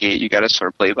time out of the gate, you got to sort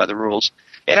of play by the rules.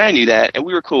 And I knew that, and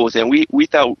we were cool with it. And we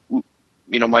thought,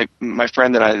 you know, my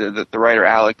friend and I, the writer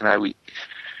Alec and I, we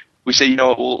said, you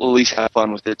know, we'll at least have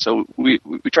fun with it. So we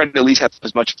tried to at least have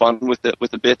as much fun with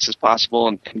the bits as possible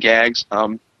and gags.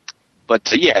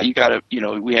 But yeah, you got to, you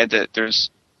know, we had to.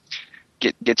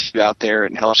 Get you out there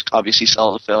and helps obviously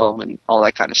sell the film and all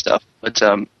that kind of stuff. But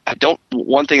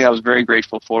one thing I was very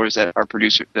grateful for is that our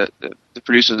producer, the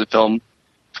producer of the film,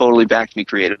 totally backed me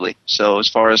creatively. So as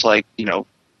far as, like, you know,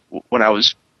 when I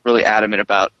was really adamant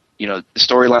about, you know, the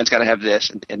storyline's got to have this,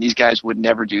 and these guys would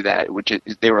never do that, which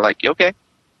they were like, okay.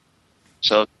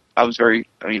 So I was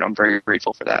I'm very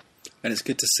grateful for that. And it's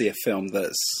good to see a film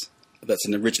that's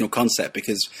an original concept,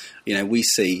 because, you know, we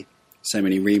see so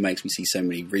many remakes, we see so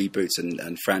many reboots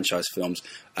and franchise films.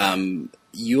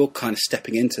 You're kind of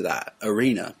stepping into that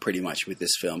arena pretty much with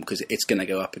this film, because it's going to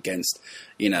go up against,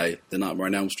 you know, the Nightmare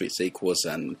on Elm Street sequels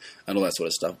and all that sort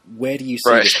of stuff. Where do you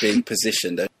see this being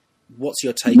positioned? What's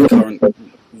your take on current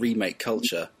remake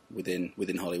culture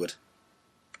within Hollywood?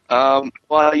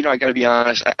 Well, you know, I got to be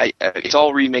honest. It's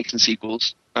all remakes and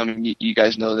sequels. I mean, you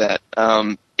guys know that.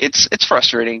 It's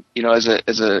frustrating, you know, as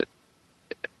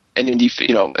an indie,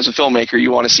 you know, as a filmmaker,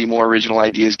 you want to see more original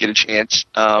ideas get a chance.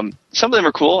 Some of them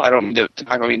are cool. I don't mean to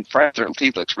talk. I mean, Friday the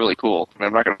 13th looks really cool. I mean,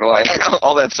 I'm not going to lie.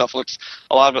 All that stuff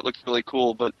a lot of it looks really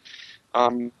cool. But,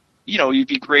 you know, it'd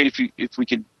be great if we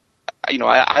could, you know,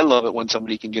 I love it when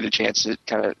somebody can get a chance to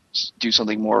kind of do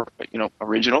something more, you know,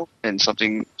 original and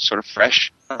something sort of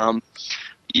fresh. To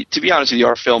be honest with you,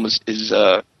 our film is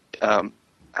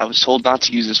I was told not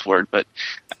to use this word, but,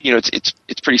 you know,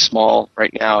 it's pretty small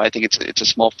right now. I think it's a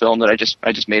small film that I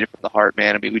just made it from the heart,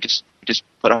 man. I mean, we just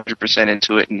put 100%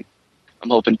 into it, and I'm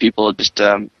hoping people just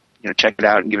you know, check it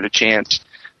out and give it a chance.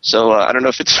 So I don't know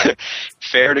if it's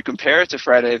fair to compare it to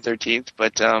Friday the 13th,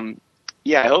 but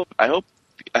yeah, I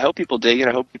hope people dig it.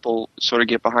 I hope people sort of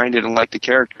get behind it and like the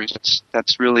characters.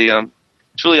 That's really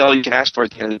it's really all you can ask for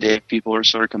at the end of the day. If people are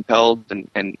sort of compelled,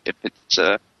 and if it's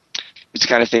the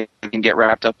kind of thing you can get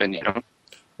wrapped up in, you know.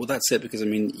 Well, that's it, because, I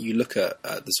mean, you look at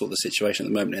the sort of situation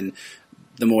at the moment, and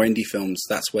the more indie films,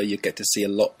 that's where you get to see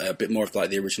a bit more of, like,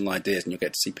 the original ideas, and you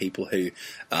get to see people who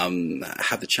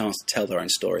have the chance to tell their own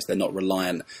stories. They're not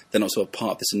reliant, they're not sort of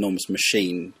part of this enormous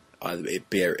machine, either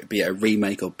be it a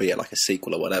remake or be it like a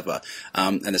sequel or whatever.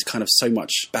 And there's kind of so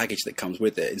much baggage that comes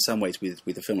with it. In some ways,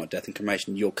 with a film like Death and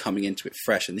Cremation, you're coming into it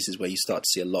fresh, and this is where you start to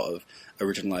see a lot of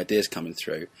original ideas coming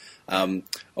through. All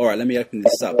right, let me open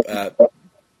this up.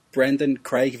 Brendan,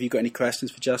 Craig, have you got any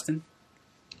questions for Justin?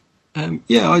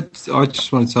 Yeah, I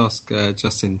just wanted to ask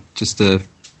Justin just a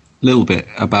little bit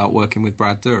about working with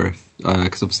Brad Dourif,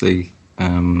 because obviously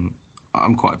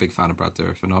I'm quite a big fan of Brad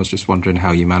Dourif, and I was just wondering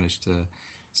how you managed to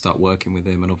start working with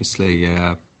him. And obviously,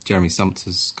 Jeremy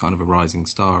Sumpter's kind of a rising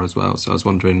star as well. So I was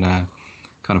wondering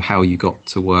kind of how you got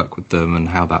to work with them and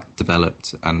how that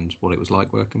developed and what it was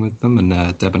like working with them,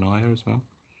 and Debonair as well.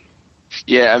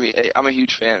 Yeah, I mean, I'm a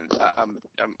huge fan. I'm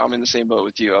in the same boat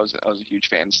with you. I was a huge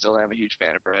fan. Still am a huge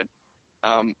fan of Brad.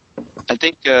 I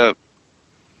think, to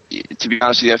be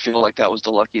honest with you, I feel like that was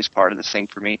the luckiest part of this thing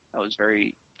for me. I was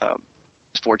very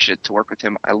fortunate to work with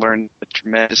him. I learned a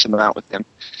tremendous amount with him.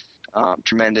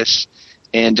 Tremendous.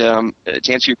 And to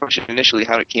answer your question initially,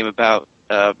 how it came about,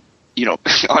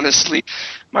 honestly,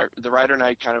 the writer and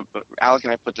I Alec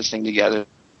and I put this thing together,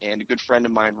 and a good friend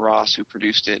of mine, Ross, who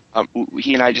produced it,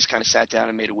 he and I just kind of sat down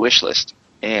and made a wish list,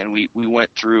 and we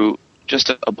went through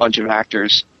just a bunch of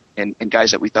actors and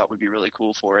guys that we thought would be really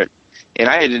cool for it. And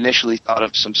I had initially thought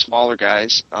of some smaller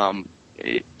guys, a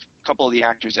couple of the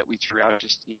actors that we threw out,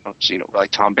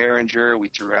 like Tom Berenger. We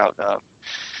threw out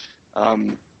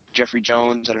Jeffrey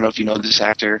Jones. I don't know if you know this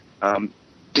actor.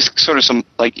 Just sort of some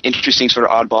like interesting sort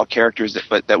of oddball characters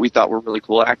that we thought were really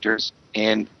cool actors.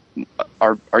 And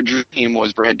our dream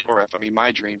was Brad Dourif. I mean,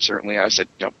 my dream certainly. I said,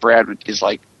 Brad is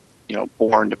like,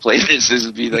 born to play this. This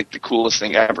would be like the coolest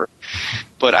thing ever.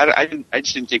 But I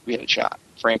just didn't think we had a shot.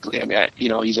 Frankly, I mean,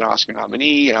 he's an Oscar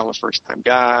nominee, and I'm a first-time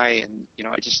guy, and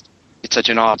it's such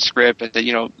an odd script. I said,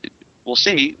 we'll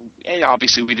see. And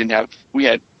obviously, we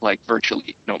had like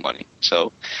virtually no money,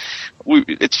 so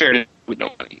it's fair to with no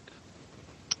money.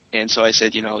 And so I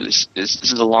said, this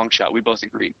is a long shot. We both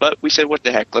agreed, but we said, what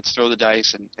the heck? Let's throw the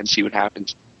dice and see what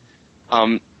happens.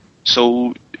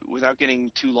 So without getting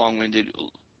too long-winded,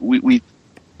 we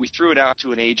threw it out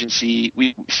to an agency.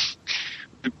 We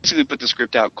basically put the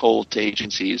script out cold to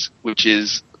agencies, which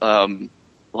is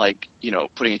like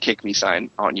putting a kick me sign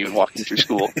on you and walking through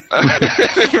school.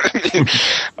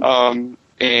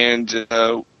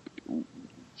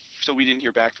 So we didn't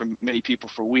hear back from many people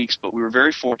for weeks, but we were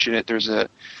very fortunate. There's a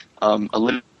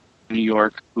listener in New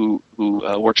York who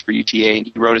works for UTA, and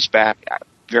he wrote us back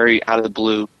very out of the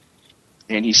blue,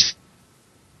 and he's,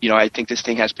 I think this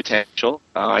thing has potential.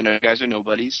 I know you guys are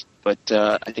nobodies, but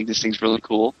I think this thing's really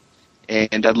cool,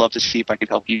 and I'd love to see if I could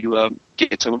help you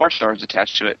get some of our stars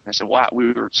attached to it. And I said, wow,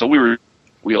 we were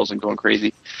wheels and going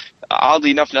crazy. Oddly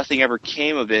enough, nothing ever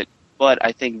came of it, but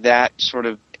I think that sort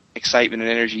of excitement and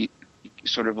energy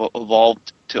sort of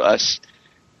evolved to us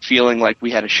feeling like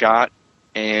we had a shot,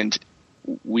 and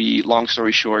we, long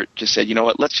story short, just said,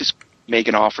 let's just make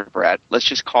an offer to Brad. Let's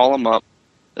just call him up.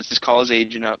 Let's just call his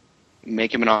agent up,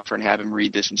 make him an offer, and have him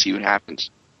read this and see what happens.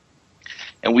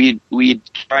 And we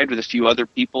tried with a few other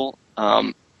people,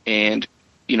 and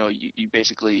you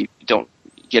basically don't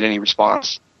get any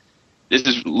response. This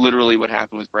is literally what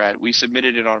happened with Brad. We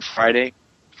submitted it on Friday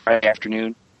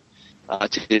afternoon,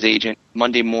 to his agent.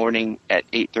 Monday morning at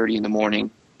 8:30 in the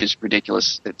morning is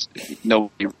ridiculous.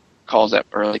 Nobody calls that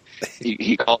early.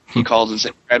 He calls and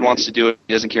says, Brad wants to do it.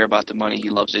 He doesn't care about the money. He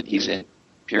loves it. He's in.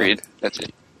 Period. That's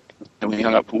it. And we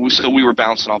hung up. So we were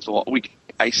bouncing off the wall.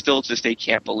 I still to this day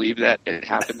can't believe that it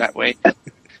happened that way.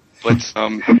 But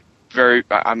I'm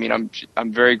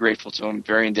very grateful to him,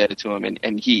 very indebted to him,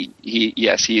 and he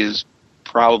is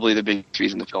probably the biggest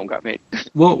reason the film got made.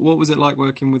 What was it like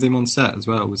working with him on set as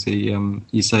well? Was he?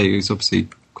 You say he was obviously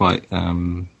quite.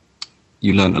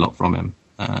 You learned a lot from him.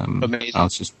 Amazing.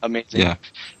 Amazing. Yeah.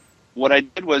 What I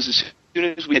did was, as soon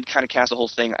as we had kind of cast the whole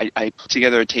thing, I put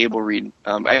together a table read.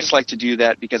 I just like to do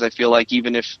that because I feel like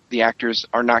even if the actors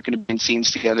are not going to be in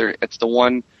scenes together, it's the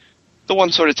one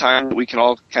sort of time that we can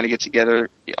all kind of get together,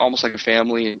 almost like a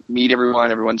family, and meet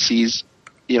everyone. Everyone sees,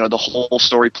 the whole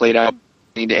story played out,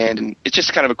 beginning to end, and it's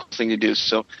just kind of a cool thing to do.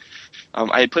 So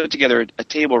I had put together a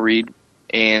table read,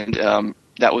 and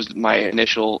that was my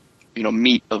initial,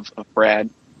 meet of Brad.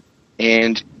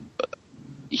 And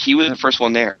he was the first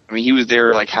one there. I mean, he was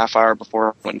there like half hour before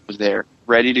everyone was there,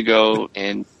 ready to go,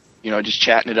 and just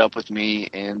chatting it up with me.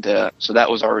 And so that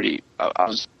was already. I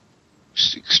was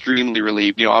extremely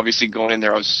relieved. Obviously going in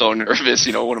there, I was so nervous.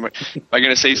 What am I going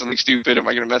to say something stupid? Am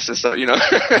I going to mess this up?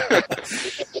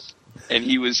 And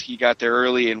he got there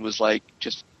early and was like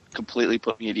just completely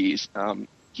put me at ease.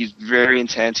 He's very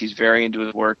intense. He's very into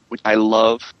his work, which I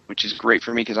love, which is great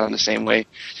for me because I'm the same way.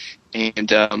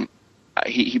 And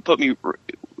he put me.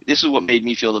 This is what made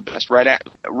me feel the best. Right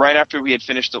after we had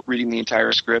finished reading the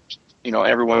entire script,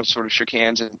 everyone sort of shook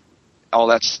hands and all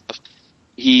that stuff.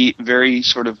 He very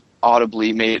sort of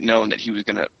audibly made it known that he was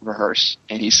going to rehearse,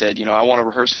 and he said, I want to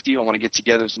rehearse with you. I want to get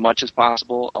together as much as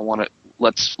possible. I want to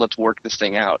let's work this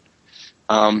thing out.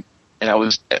 And I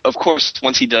was, of course,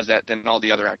 once he does that, then all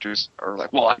the other actors are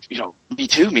like, well, me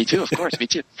too, of course, me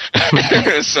too.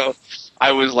 So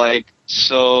I was like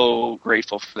so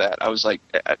grateful for that. I was like,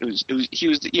 he was,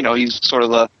 he's sort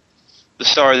of the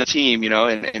star of the team,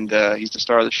 and he's the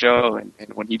star of the show. And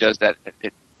when he does that,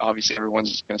 it obviously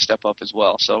everyone's going to step up as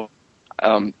well. So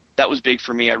that was big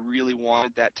for me. I really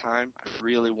wanted that time. I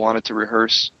really wanted to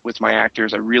rehearse with my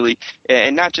actors. And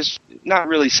not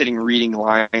really sitting reading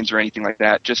lines or anything like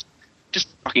that. Just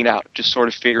talking it out, just sort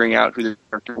of figuring out who the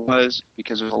character was,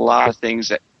 because there's a lot of things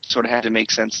that sort of had to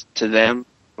make sense to them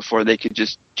before they could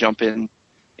just jump in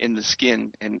the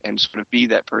skin and sort of be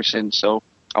that person. So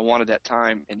I wanted that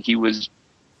time, and he was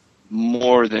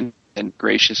more than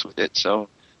gracious with it. So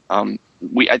I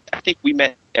think we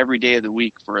met every day of the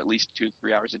week for at least 2 to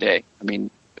 3 hours a day. I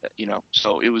mean,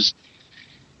 so it was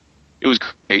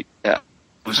great. It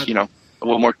was,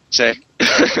 what more to say?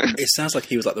 It sounds like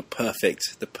he was like the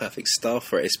perfect star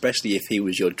for it, especially if he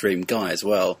was your dream guy as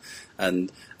well.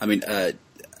 And I mean,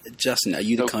 Justin, are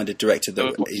you the kind of director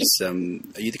that is? Are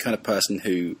you the kind of person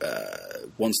who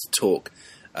wants to talk?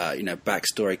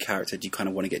 Backstory character? Do you kind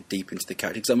of want to get deep into the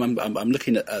character? Because I'm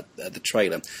looking at the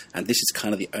trailer, and this is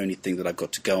kind of the only thing that I've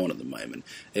got to go on at the moment.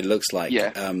 It looks like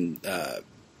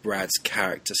Brad's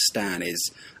character Stan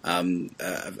is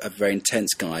a very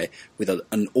intense guy with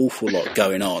an awful lot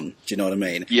going on. Do you know what I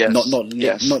mean? Yes.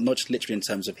 Not just literally in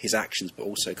terms of his actions, but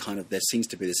also kind of there seems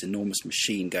to be this enormous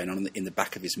machine going on in the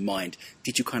back of his mind.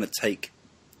 Did you kind of take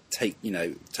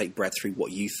Brad through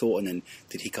what you thought, and then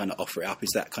did he kind of offer it up?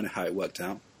 Is that kind of how it worked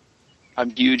out?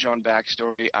 I'm huge on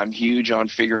backstory. I'm huge on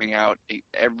figuring out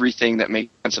everything that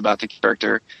makes sense about the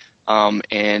character.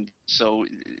 And so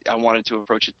I wanted to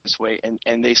approach it this way,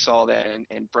 and they saw that,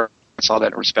 and Brad saw that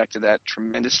and respected that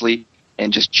tremendously,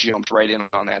 and just jumped right in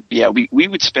on that. But yeah, we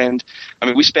spent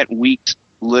weeks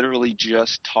literally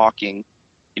just talking.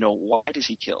 Why does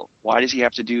he kill? Why does he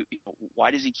have to do?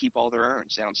 Why does he keep all their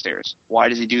urns downstairs? Why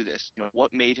does he do this?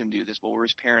 What made him do this? What were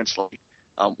his parents like?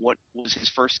 What was his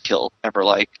first kill ever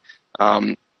like?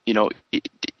 I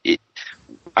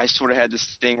sort of had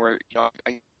this thing where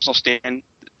I saw Stan,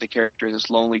 the character,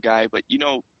 this lonely guy, but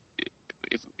if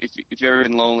you've ever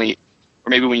been lonely, or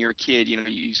maybe when you're a kid,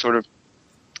 you sort of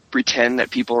pretend that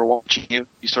people are watching you.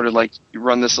 You sort of like you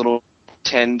run this little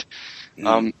pretend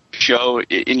show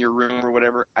in your room or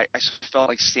whatever. I felt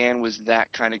like Stan was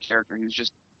that kind of character. He was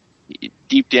just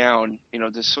deep down,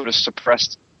 this sort of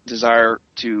suppressed desire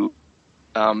to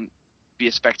be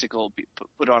a spectacle,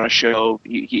 put on a show.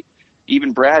 He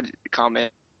even Brad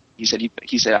commented. He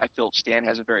said I felt Stan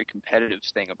has a very competitive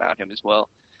thing about him as well.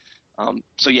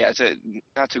 So yeah,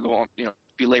 not to go on,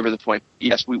 belabor the point.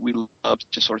 Yes, we loved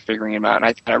just sort of figuring him out,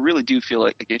 and I really do feel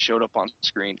like it showed up on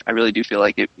screen. I really do feel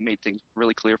like it made things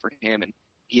really clear for him, and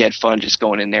he had fun just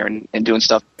going in there and doing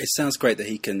stuff. It sounds great that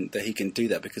he can do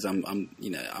that, because I'm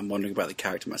wondering about the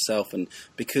character myself, and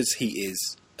because he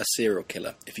is a serial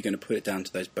killer, if you're going to put it down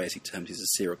to those basic terms, he's a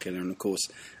serial killer, and of course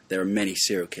there are many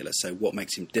serial killers, so what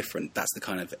makes him different? That's the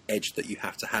kind of edge that you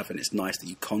have to have, and it's nice that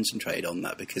you concentrate on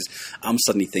that, because I'm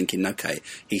suddenly thinking, okay,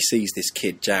 he sees this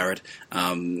kid Jared,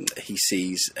 he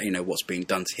sees what's being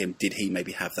done to him. Did he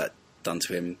maybe have that done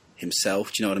to him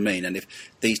himself? Do you know what I mean? And if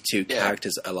these two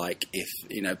characters are like, if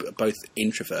both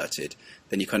introverted,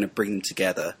 then you kind of bring them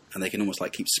together, and they can almost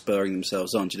like keep spurring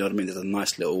themselves on. Do you know what I mean? There's a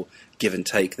nice little give and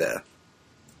take there.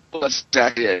 Well, that's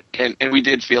exactly it. And we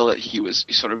did feel that he was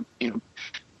sort of,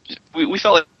 we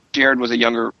felt like Jared was a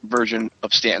younger version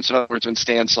of Stan. So in other words, when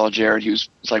Stan saw Jared, he was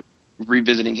like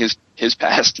revisiting his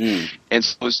past. And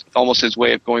so it was almost his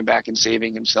way of going back and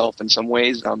saving himself in some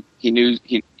ways. He knew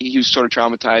he was sort of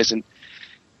traumatized, and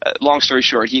long story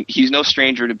short, he's no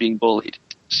stranger to being bullied.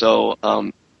 So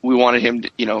we wanted him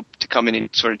to come in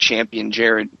and sort of champion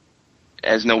Jared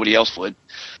as nobody else would.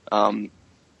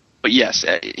 But yes,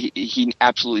 he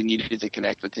absolutely needed to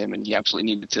connect with him, and he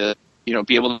absolutely needed to,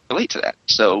 be able to relate to that.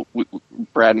 So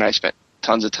Brad and I spent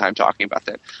tons of time talking about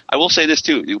that. I will say this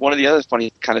too. One of the other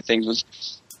funny kind of things was,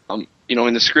 in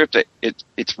the script,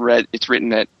 it's written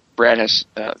that Brad has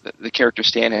the character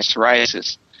Stan has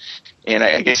psoriasis, and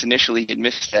I guess initially he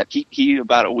missed that. He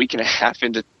about a week and a half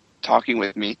into talking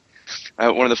with me,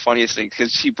 one of the funniest things,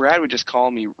 because Brad would just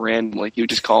call me randomly. He would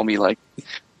just call me like,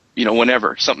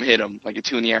 whenever something hit him, like at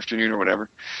 2 PM or whatever.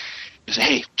 He'd say,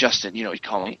 "Hey, Justin," he'd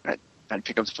call me. I'd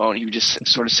pick up the phone. He would just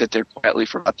sort of sit there quietly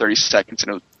for about 30 seconds,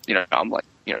 and it was, I'm like,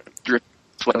 drip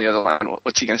on the other line.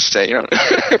 What's he going to say?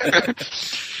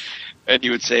 And he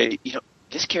would say,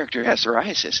 this character has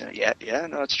psoriasis. And yeah,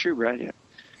 no, it's true, Brad. Yeah,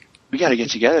 we got to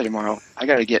get together tomorrow. I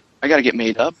got to get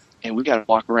made up, and we got to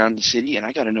walk around the city, and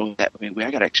I got to know that.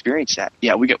 I got to experience that.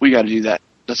 Yeah, we got to do that.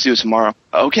 let's do it tomorrow.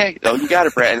 Okay, oh, you got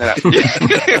it, Brad. And then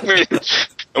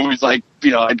it was like,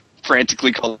 I'd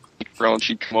frantically call the girl, and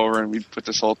she'd come over, and we'd put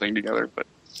this whole thing together. But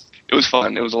it was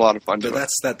fun. It was a lot of fun. But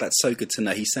that's so good to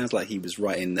know. He sounds like he was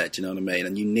right in there. Do you know what I mean?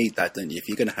 And you need that, don't you? If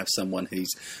you're going to have someone who's,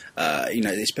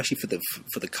 especially for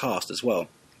the cast as well.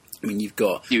 I mean, you've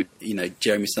got,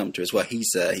 Jeremy Sumpter as well.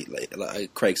 He's,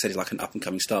 like Craig said, he's like an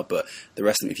up-and-coming star. But the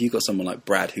rest of them, if you've got someone like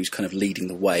Brad who's kind of leading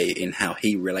the way in how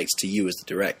he relates to you as the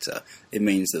director, it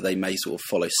means that they may sort of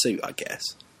follow suit, I guess.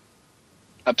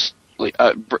 Absolutely.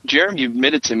 Jeremy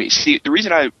admitted to me. See, the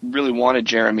reason I really wanted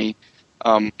Jeremy,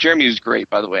 Jeremy was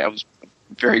great, by the way. I was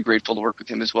very grateful to work with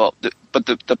him as well. But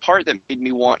the part that made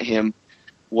me want him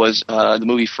was the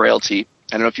movie Frailty.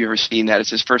 I don't know if you've ever seen that.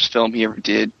 It's his first film he ever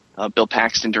did. Bill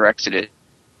Paxton directed it.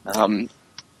 Okay,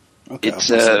 it's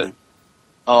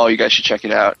you guys should check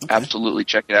it out. Okay. Absolutely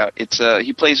check it out. It's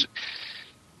he plays,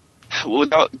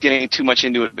 without getting too much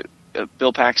into it, but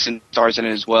Bill Paxton stars in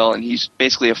it as well, and he's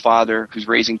basically a father who's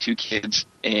raising two kids,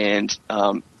 and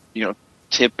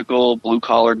typical blue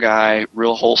collar guy,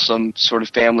 real wholesome sort of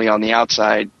family on the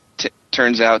outside.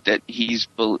 Turns out that he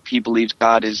believes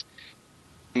God is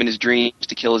in his dreams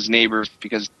to kill his neighbors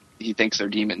because he thinks they're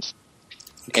demons.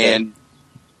 Okay. And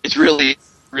it's really,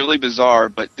 really bizarre,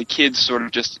 but the kids sort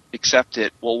of just accept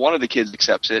it. Well, one of the kids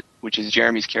accepts it, which is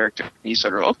Jeremy's character. He's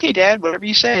sort of, okay, Dad, whatever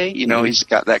you say. He's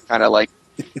got that kind of like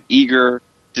eager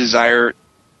desire,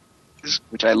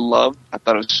 which I love. I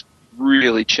thought it was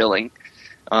really chilling.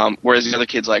 Whereas the other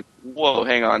kid's like, whoa,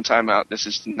 hang on, time out. This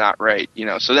is not right.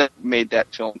 So that made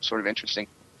that film sort of interesting.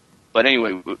 But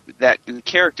anyway, the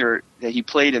character that he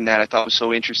played in that I thought was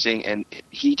so interesting, and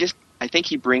I think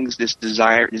he brings this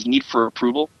desire, this need for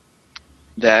approval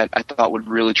that I thought would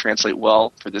really translate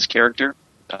well for this character.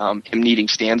 Him needing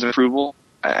Stan's approval,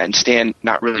 and Stan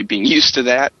not really being used to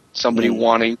that. Somebody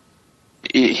wanting,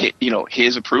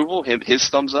 his approval, his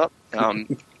thumbs up.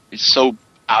 It's so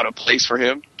out of place for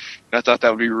him. And I thought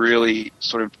that would be really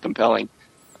sort of compelling.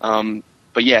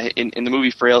 But yeah, in the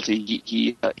movie Frailty,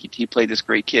 he played this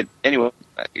great kid. Anyway,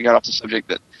 I got off the subject.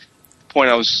 That the point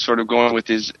I was sort of going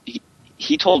with is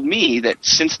he told me that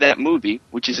since that movie,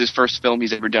 which is his first film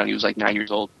he's ever done, he was like 9 years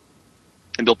old,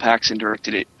 and Bill Paxton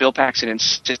directed it. Bill Paxton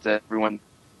insisted that everyone,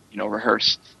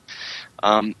 rehearse.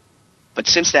 But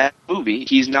since that movie,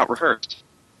 he's not rehearsed.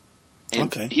 And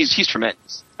okay. He's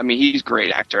tremendous. I mean, he's a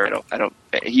great actor.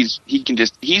 He's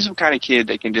the kind of kid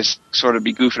that can just sort of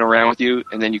be goofing around with you,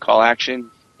 and then you call action,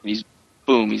 and he's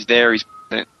there,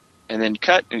 and then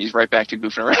cut, and he's right back to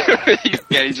goofing around.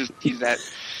 Yeah,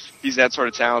 he's that sort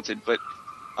of talented. But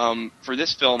for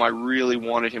this film, I really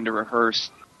wanted him to rehearse,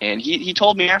 and he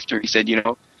told me after. He said,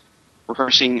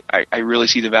 rehearsing, I really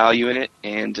see the value in it,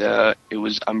 and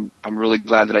I'm really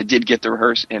glad that I did get to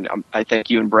rehearse, and I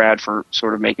thank you and Brad for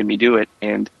sort of making me do it,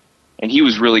 and he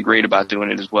was really great about doing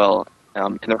it as well.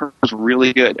 And the rehearsal was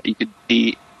really good. You could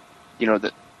see,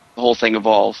 the whole thing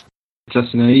evolve.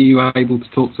 Justin, are you able to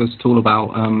talk to us at all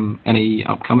about any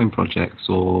upcoming projects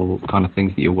or kind of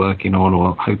things that you're working on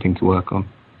or hoping to work on?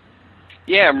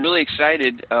 Yeah, I'm really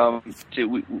excited. We're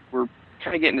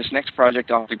kind of getting this next project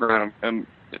off the ground.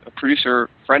 A producer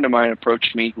friend of mine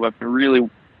approached me who I really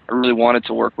wanted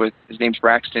to work with. His name's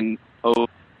Braxton O,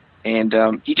 and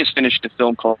he just finished a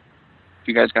film called, if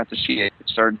you guys got to see it, it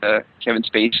starred Kevin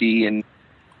Spacey and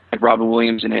had Robin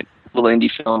Williams in it, a little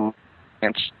indie film,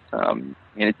 and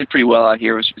it did pretty well out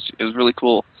here. It was really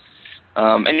cool.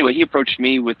 Anyway, he approached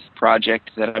me with a project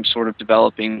that I'm sort of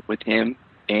developing with him,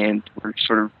 and we're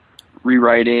sort of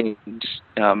rewriting, and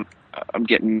I'm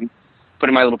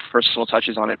putting my little personal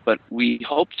touches on it, but we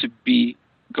hope to be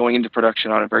going into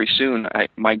production on it very soon.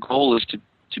 My goal is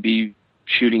to be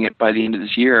shooting it by the end of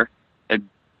this year.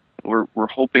 We're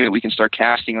hoping that we can start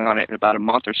casting on it in about a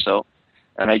month or so.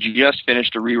 And I just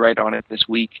finished a rewrite on it this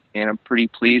week, and I'm pretty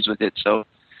pleased with it. So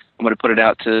I'm going to put it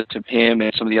out to him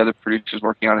and some of the other producers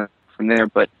working on it from there.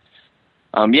 But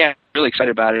yeah, really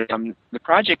excited about it. The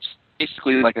project's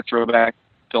basically like a throwback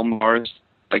film noirs,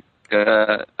 like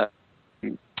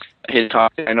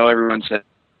Hitchcock. I know everyone said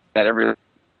that, every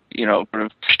sort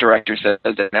of director says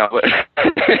that now, but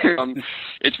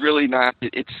it's really not.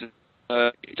 It's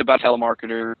about a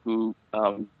telemarketer who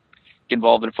gets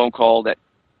involved in a phone call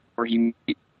where he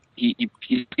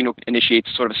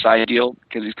initiates sort of a side deal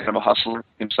because he's kind of a hustler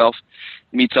himself.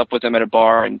 He meets up with him at a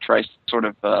bar and tries to sort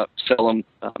of sell him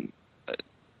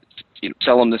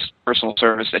this personal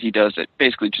service that he does, that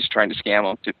basically just trying to scam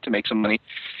him to make some money,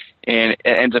 and it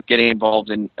ends up getting involved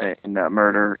in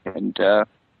murder, and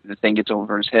the thing gets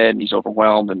over his head, and he's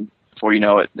overwhelmed, and before you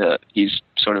know it, he's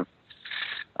sort of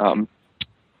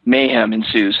mayhem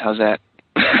ensues. How's that?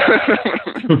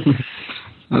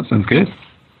 That sounds good.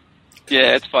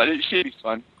 Yeah, it's fun. It should be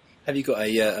fun. Have you got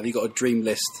a dream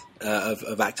list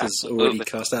of actors already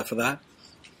cast out for that?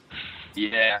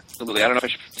 Yeah, absolutely. I don't know if I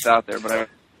should put this out there, but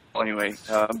anyway,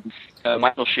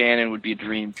 Michael Shannon would be a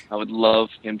dream. I would love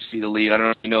him to be the lead. I don't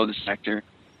know if you know this actor.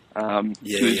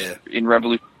 He was in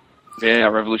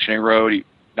Revolutionary Road. He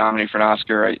nominated for an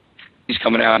Oscar. He's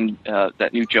coming out in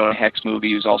that new Jonah Hex movie.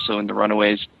 He was also in The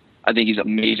Runaways. I think he's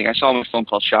amazing. I saw him in a film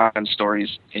called Shotgun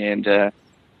Stories, and I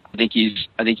think he's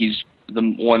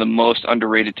one of the most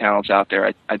underrated talents out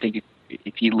there. I think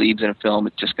if he leads in a film,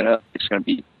 it's gonna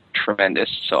be tremendous.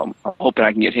 So I'm hoping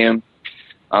I can get him.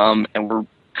 And we're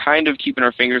kind of keeping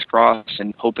our fingers crossed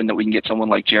and hoping that we can get someone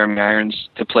like Jeremy Irons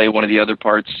to play one of the other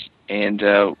parts. And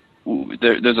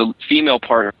there's a female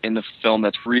part in the film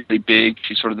that's really big.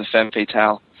 She's sort of the femme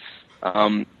fatale.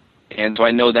 And so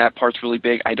I know that part's really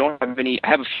big. I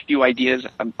have a few ideas.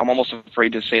 I'm almost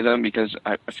afraid to say them because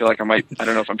I feel like I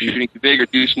don't know if I'm shooting too big or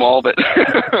too small, but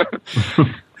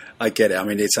I get it. I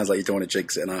mean, it sounds like you don't want to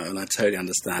jinx it, and I totally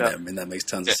understand it. I mean, that makes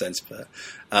tons of sense. But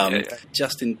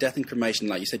just in Death and Cremation,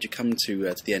 like you said, you're coming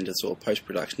to the end of sort of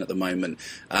post-production at the moment.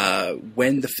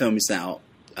 When the film is out,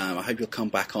 I hope you'll come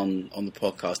back on the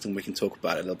podcast and we can talk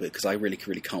about it a little bit because I really,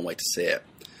 really can't wait to see it.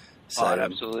 So,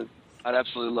 I'd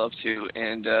absolutely love to,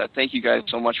 and thank you guys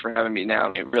so much for having me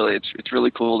now. It's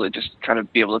really cool to just kind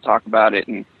of be able to talk about it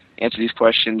and answer these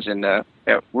questions, and I'm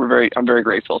very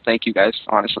grateful. Thank you guys,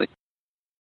 honestly.